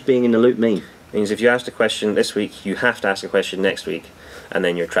 What does being in the loop mean? It means if you asked a question this week, you have to ask a question next week, and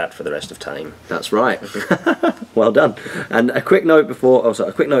then you're trapped for the rest of time. That's right. Well done. And a quick note before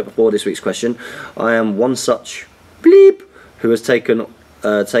this week's question. I am one such bleep who has taken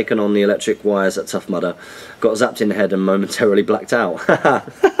on the electric wires at Tough Mudder, got zapped in the head and momentarily blacked out.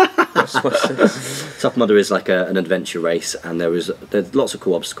 Tough Mudder is like an adventure race, and there's lots of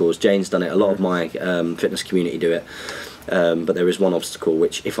cool obstacles. Jane's done it. A lot of my fitness community do it, but there is one obstacle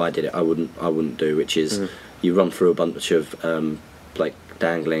which, if I did it, I wouldn't do, which is you run through a bunch of like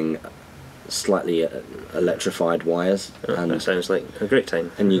dangling, slightly electrified wires. And that sounds like a great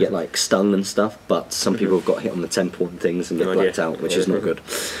time. And you get like stung and stuff, but some people have got hit on the temple and things and get blacked out, which is not good.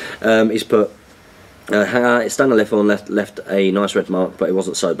 He's put, it stung a little and left a nice red mark, but it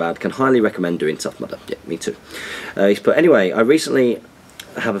wasn't so bad. Can highly recommend doing Tough Mudder. Yeah, me too. He's put, anyway, I recently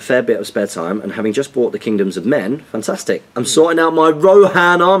have a fair bit of spare time, and having just bought the Kingdoms of Men, fantastic. I'm sorting out my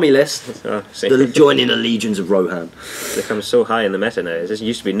Rohan army list. Joining the legions of Rohan. They come so high in the meta now. There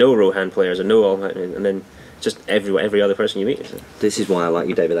used to be no Rohan players or no all, and then just every other person you meet. This is why I like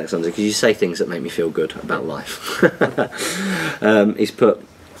you, David Alexander, because you say things that make me feel good about life. He's put,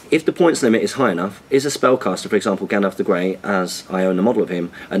 if the points limit is high enough, is a spellcaster, for example Gandalf the Grey, as I own a model of him,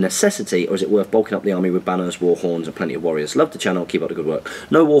 a necessity, or is it worth bulking up the army with banners, war horns, and plenty of warriors? Love the channel, keep up the good work.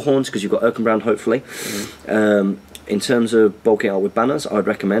 No war horns, because you've got Erkenbrand, hopefully. In terms of bulking out with banners, I would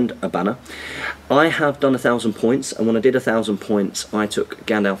recommend a banner. I have done 1,000 points, and when I did 1,000 points, I took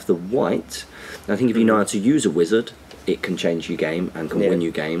Gandalf the White. And I think if you know how to use a wizard, it can change your game and can win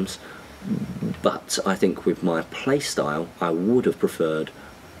you games. But I think with my play style, I would have preferred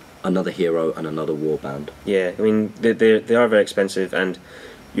another hero and another warband. Yeah, I mean they are very expensive, and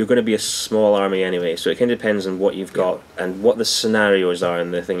you're going to be a small army anyway, so it kind of depends on what you've got and what the scenarios are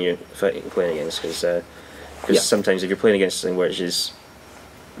in the thing you're playing against. Because sometimes if you're playing against something which is,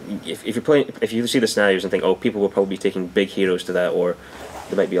 if you see the scenarios and think, oh, people will probably be taking big heroes to that, or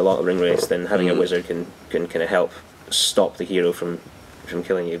there might be a lot of ring race, then having a wizard can kind of help stop the hero from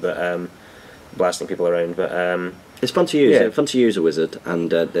killing you, but blasting people around. But it's fun to use. Yeah. Fun to use a wizard,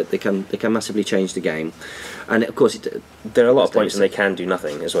 and they can massively change the game. And of course, there are a lot of points, and they can do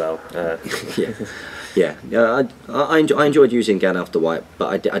nothing as well. I enjoyed using Gandalf the White,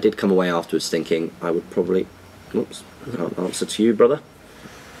 but I did come away afterwards thinking I would probably. Oops, answer to you, brother.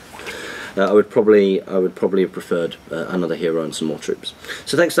 I would probably have preferred another hero and some more troops.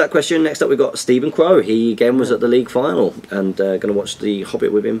 So thanks for that question. Next up we've got Stephen Crow. He again was at the league final and going to watch the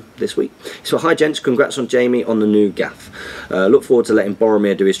Hobbit with him this week. So hi gents, congrats on Jamie on the new gaff. Look forward to letting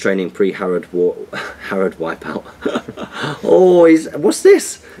Boromir do his training pre-Harrod wipeout. Oh, what's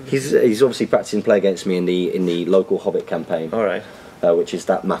this? He's obviously practicing play against me in the local Hobbit campaign. All right. Which is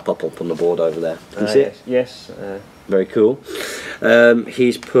that map up on the board over there. Can you see it? Yes. Very cool.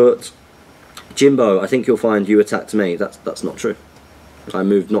 He's put, Jimbo, I think you'll find you attacked me. That's not true. I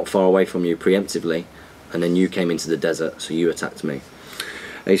moved not far away from you preemptively, and then you came into the desert, so you attacked me.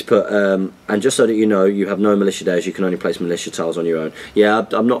 And he's put, and just so that you know, you have no militia days. You can only place militia tiles on your own. Yeah,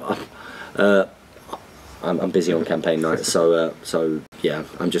 I'm not. I'm busy on campaign nights, so yeah,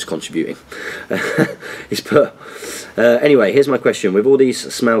 I'm just contributing. He's put, Anyway, here's my question. With all these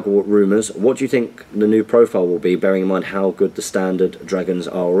Smaug rumours, what do you think the new profile will be, bearing in mind how good the standard dragons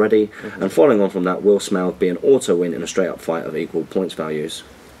are already? And following on from that, will Smaug be an auto-win in a straight-up fight of equal points values?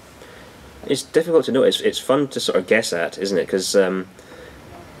 It's difficult to know. It's fun to sort of guess at, isn't it? Because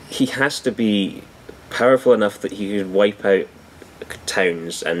he has to be powerful enough that he could wipe out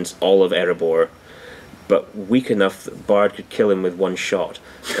towns and all of Erebor, but weak enough that Bard could kill him with one shot.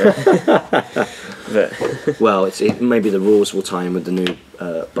 Well, maybe the rules will tie in with the new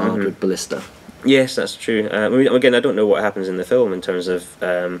Bard with Ballista. Yes, that's true. Again, I don't know what happens in the film in terms of...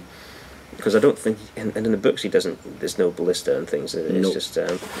 because I don't think... And in the books, he doesn't... There's no Ballista and things. It's just...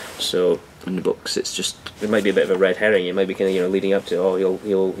 so... In the books, it's just... It might be a bit of a red herring. It might be kind of, leading up to,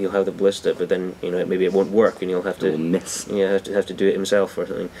 he'll have the Ballista, but then, maybe it won't work and he'll have to... miss. Yeah, have to do it himself or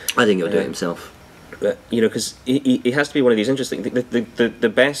something. I think he'll do it himself. But, because he has to be one of these interesting...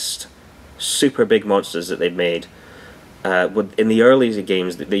 The best super big monsters that they've made... in the early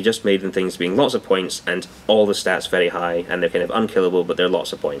games, they just made them things being lots of points and all the stats very high, and they're kind of unkillable, but they're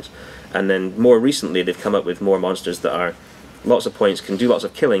lots of points. And then more recently, they've come up with more monsters that are lots of points, can do lots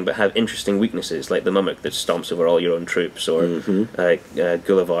of killing, but have interesting weaknesses, like the Mummock that stomps over all your own troops, or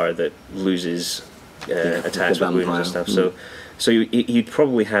Gullivar that loses attacks with wounds and stuff. So you'd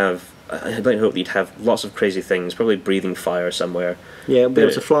probably have... I'd like to hope that you'd have lots of crazy things, probably breathing fire somewhere. Yeah, be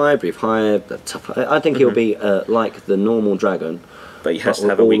able to fly, breathe higher, tough. I think he'll be like the normal dragon. But he has to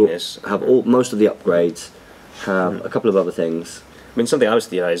have a weakness. Have most of the upgrades, have a couple of other things. I mean, something I was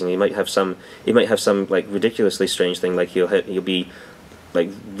theorising, he might have some like ridiculously strange thing, like he'll be like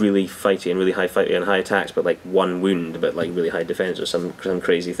really fighty and really high fighty and high attacks, but like one wound, but like really high defense or some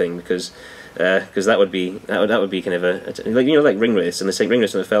crazy thing, because that would be kind of a like Ringwraiths, and the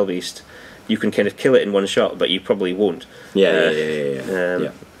Ringwraiths and the Fellbeast, you can kind of kill it in one shot, but you probably won't. Yeah,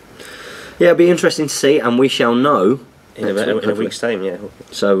 it'll be interesting to see, and we shall know in a week's time. Yeah.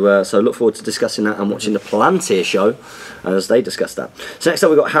 So look forward to discussing that and watching the Palantir show as they discuss that. So next up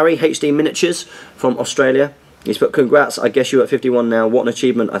we've got Harry HD Miniatures from Australia. He's put, congrats, I guess you're at 51 now, what an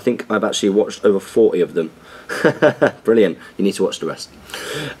achievement. I think I've actually watched over 40 of them. Brilliant, you need to watch the rest.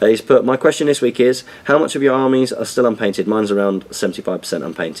 He's put, my question this week is, how much of your armies are still unpainted? Mine's around 75%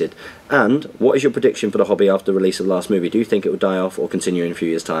 unpainted. And what is your prediction for the hobby after the release of the last movie? Do you think it will die off or continue in a few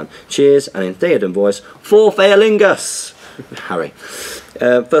years' time? Cheers, and in Theoden voice, for Phaelingus! Harry.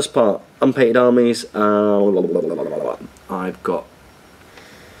 First part, unpainted armies. I've got...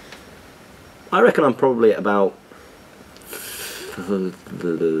 I reckon I'm probably at about... probably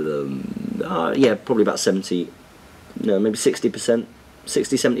about 70... No, maybe 60%.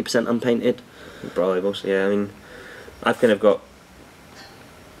 60-70% unpainted. Probably most, yeah. I mean, I've kind of got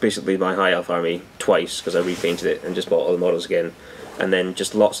basically my High Elf army twice, because I repainted it and just bought all the models again. And then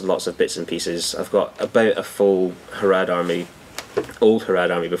just lots and lots of bits and pieces. I've got about a full Harad army, old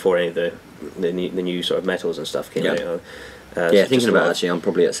Harad army, before any of the new sort of metals and stuff came out. Thinking about it, actually, I'm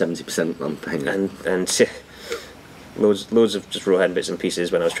probably at 70% unpainted. And loads of just raw-hand bits and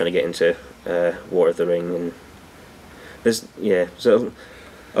pieces when I was trying to get into War of the Ring, and there's so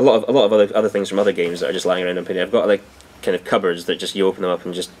a lot of other things from other games that are just lying around unpainted. I've got like kind of cupboards that just you open them up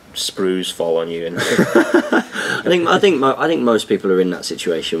and just sprues fall on you. And I think most people are in that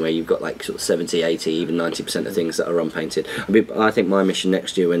situation where you've got like sort of 70, 80, even 90% of things that are unpainted. I think my mission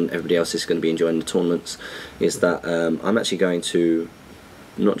next year, when everybody else is going to be enjoying the tournaments, is that I'm actually going to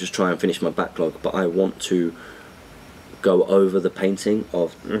not just try and finish my backlog, but I want to go over the painting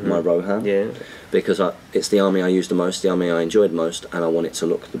of my Rohan. Yeah. Because it's the army I use the most, the army I enjoyed most, and I want it to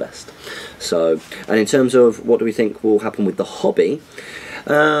look the best. So, and in terms of what do we think will happen with the hobby,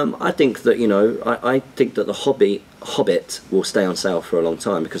 I think that I think that the Hobbit will stay on sale for a long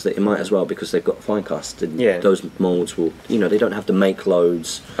time, because it might as well, because they've got Finecast, and those moulds will, they don't have to make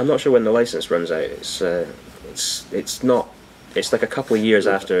loads. I'm not sure when the license runs out. It's not. It's like a couple of years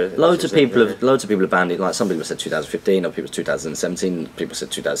after. Loads of people have banned it. Like some people said 2015, other people 2017, people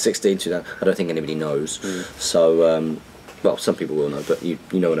said 2016. I don't think anybody knows. So, well, some people will know, but you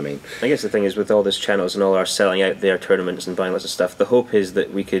know what I mean. I guess the thing is, with all these channels and all our selling out their tournaments and buying lots of stuff, the hope is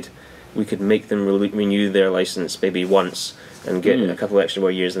that we could make them renew their license maybe once and get a couple of extra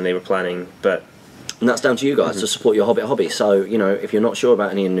more years than they were planning, but. And that's down to you guys to support your Hobbit hobby. So, if you're not sure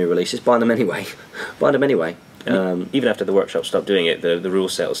about any new releases, buy them anyway. Buy them anyway. Even after the workshop stopped doing it, the rule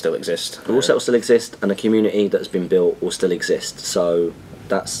set will still exist. The rule set will still exist, and the community that's been built will still exist. So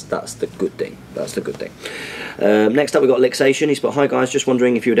that's the good thing. That's the good thing. Next up, we've got Lixation. He's put, hi guys, just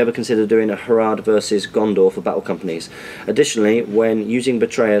wondering if you would ever consider doing a Harad versus Gondor for battle companies. Additionally, when using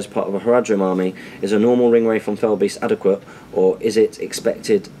Betray as part of a Haradrim army, is a normal Ringwraith from Fellbeast adequate, or is it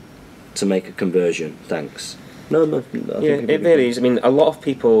expected to make a conversion? Thanks. No, I think it varies. I mean, a lot of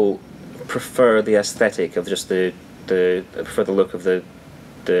people prefer the aesthetic of just prefer the look of the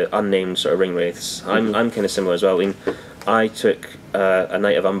unnamed sort of ring wraiths. I'm kind of similar as well. I mean, I took a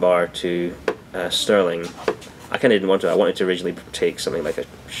Knight of Umbar to Stirling. I kind of didn't want to. I wanted to originally take something like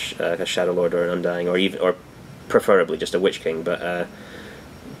a Shadow Lord or an Undying, or preferably just a Witch King. But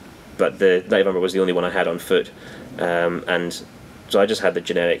the Knight of Umbar was the only one I had on foot, and so I just had the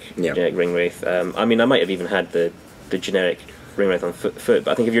generic ring wraith. I mean, I might have even had the generic ring wraith on foot. But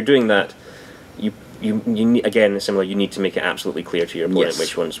I think if you're doing that, you need, again, similar. You need to make it absolutely clear to your opponent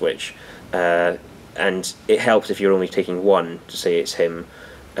which one's which, and it helps if you're only taking one to say it's him.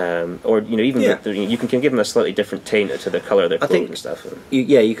 Or even you can give them a slightly different taint to the colour of their clothes and stuff.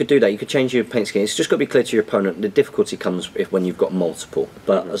 You could do that. You could change your paint scheme. It's just got to be clear to your opponent. The difficulty comes when you've got multiple.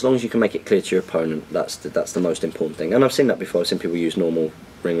 But as long as you can make it clear to your opponent, that's the most important thing. And I've seen that before. I've seen people use normal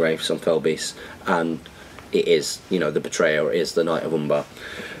ring wraiths on fell beasts, and it is the Betrayer, or it is the Knight of Umbar.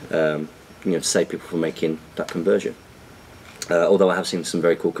 To save people from making that conversion. Although I have seen some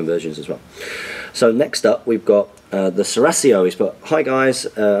very cool conversions as well. So next up we've got the Serasio. He's put, "Hi guys,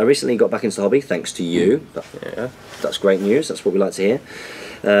 I recently got back into the hobby thanks to you." That's great news. That's what we like to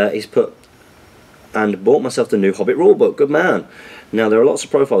hear. He's put, "And bought myself the new Hobbit rulebook. Good man. Now there are lots of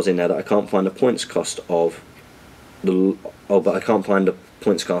profiles in there that I can't find the points cost of. But I can't find the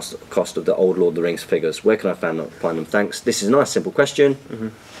points cost of the old Lord of the Rings figures. Where can I find them? Thanks." This is a nice simple question.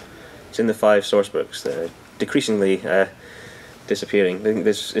 It's in the 5 source books. They're decreasingly disappearing.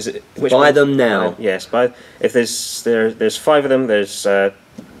 Buy them now. Yes, if there's 5 of them. There's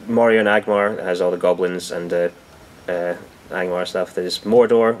Moria and Agmar, that has all the goblins and Angmar stuff. There's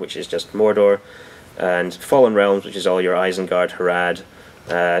Mordor, which is just Mordor, and Fallen Realms, which is all your Isengard, Harad,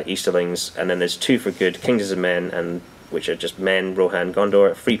 Easterlings, and then there's 2 for good, Kingdoms of Men, and which are just men, Rohan,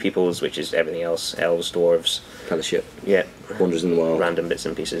 Gondor, Free Peoples, which is everything else, elves, dwarves, Fellowship, yeah, Wanderers in the Wild, random bits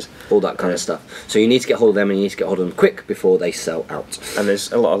and pieces, all that kind of stuff. So you need to get hold of them, and you need to get hold of them quick before they sell out. And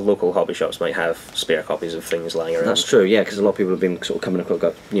there's a lot of local hobby shops might have spare copies of things lying around. That's true, yeah, because a lot of people have been sort of coming across,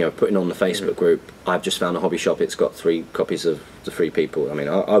 putting on the Facebook group, "I've just found a hobby shop, it's got 3 copies of the Free People." I mean,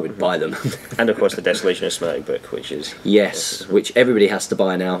 I would buy them. And of course the Desolation of Smaug book, which is... Yes, which everybody has to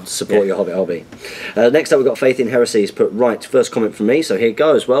buy now to support your Hobbit hobby. Next up we've got Faith in Heresy. He's put, "Right, first comment from me, so here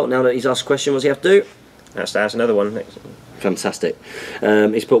goes." Well, now that he's asked a question, what does he have to do? Has to ask another one next. Fantastic.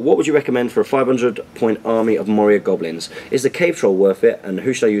 He's put, "What would you recommend for a 500-point army of Moria goblins? Is the Cave Troll worth it, and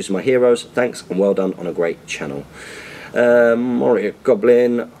who should I use as my heroes? Thanks, and well done on a great channel." Moria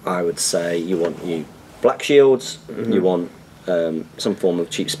goblin, I would say you want black shields, you want some form of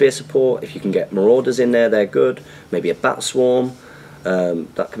cheap spear support. If you can get marauders in there, they're good. Maybe a bat swarm.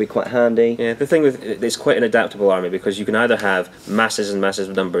 That could be quite handy. Yeah, the thing with it's quite an adaptable army, because you can either have masses and masses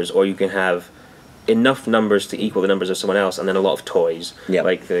of numbers, or you can have enough numbers to equal the numbers of someone else, and then a lot of toys.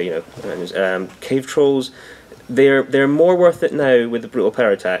 Like the cave trolls. They're more worth it now with the brutal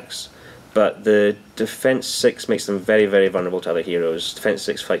power attacks, but the defense 6 makes them very, very vulnerable to other heroes. Defense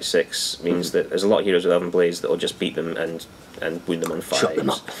 6 fight 6 means that there's a lot of heroes with Elven Blades that will just beat them and wound them on 5s. Shut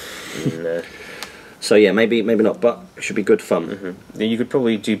them up. And, so yeah, maybe not, but it should be good fun. You could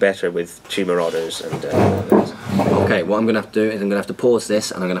probably do better with 2 marauders and. Okay, what I'm going to have to do is I'm going to have to pause this,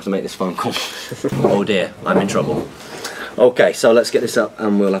 and I'm going to have to make this phone call. Oh dear, I'm in trouble. Okay, so let's get this up,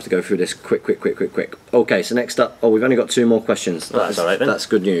 and we'll have to go through this quick. Okay, so next up, we've only got 2 more questions. That's all right then. That's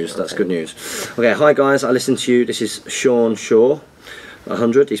good news. That's good news. Okay, hi guys, I listened to you. This is Sean Shaw.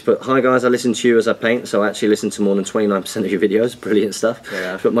 100. He's put, "Hi guys, I listen to you as I paint, so I actually listen to more than 29% of your videos." Brilliant stuff.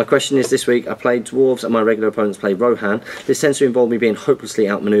 Yeah. But my question is, this week I played dwarves and my regular opponents played Rohan. This tends to involve me being hopelessly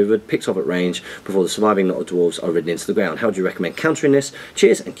outmaneuvered, picked off at range before the surviving lot of dwarves are ridden into the ground. How do you recommend countering this?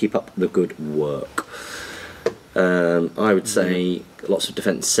 Cheers, and keep up the good work. I would say lots of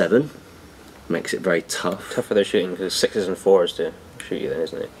defense 7 makes it very tough. Tough for their shooting, because 6s and 4s to shoot you then,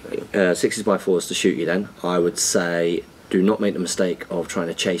 isn't it? 6s by 4s to shoot you then. I would say do not make the mistake of trying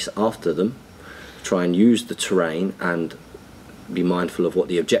to chase after them. Try and use the terrain and be mindful of what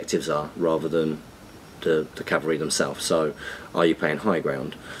the objectives are, rather than the cavalry themselves. So, are you playing high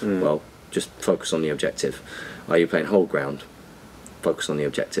ground? Well, just focus on the objective. Are you playing hold ground? Focus on the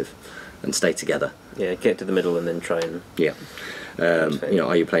objective and stay together. Yeah, get to the middle and then try and... Yeah.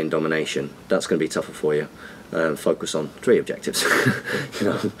 Are you playing domination? That's going to be tougher for you. Focus on 3 objectives.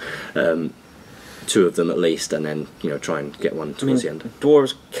 2 of them at least, and then try and get one towards the end.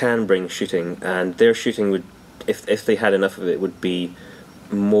 Dwarves can bring shooting, and their shooting would, if they had enough of it, would be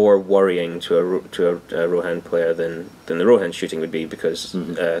more worrying to a Rohan player than the Rohan shooting would be, because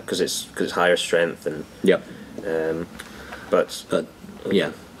it's higher strength and yeah. But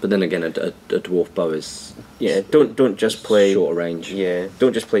yeah, But then again, a dwarf bow is don't just play shorter range. Yeah,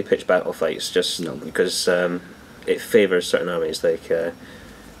 don't just play pitch battle fights just because it favours certain armies. Like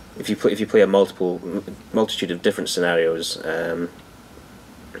if you play a multitude of different scenarios, you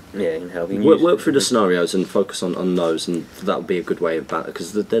can help. Work through the scenarios and focus on those, and that would be a good way of battle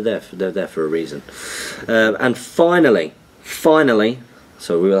because they're there for a reason. And finally.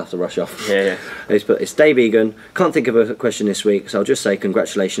 So we will have to rush off. Yeah. It's Dave Egan. Can't think of a question this week, so I'll just say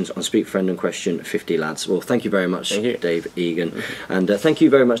congratulations on Speak Friend and Question 50, lads. Well, thank you very much, Dave Egan. And thank you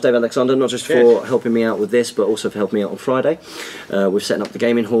very much, Dave Alexander, not just for helping me out with this, but also for helping me out on Friday with setting up the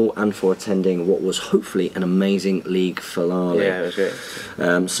gaming hall and for attending what was hopefully an amazing league finale. Yeah, it was great.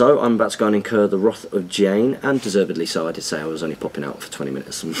 So I'm about to go and incur the wrath of Jane, and deservedly so. I did say I was only popping out for 20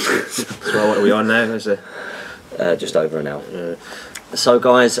 minutes. So what are we on now? Just over an hour. So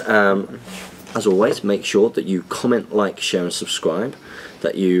guys, as always, make sure that you comment, like, share and subscribe,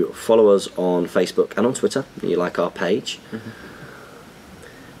 that you follow us on Facebook and on Twitter, that you like our page.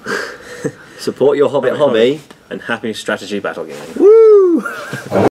 Support your Hobbit hobby. And happy strategy battle gaming. Woo!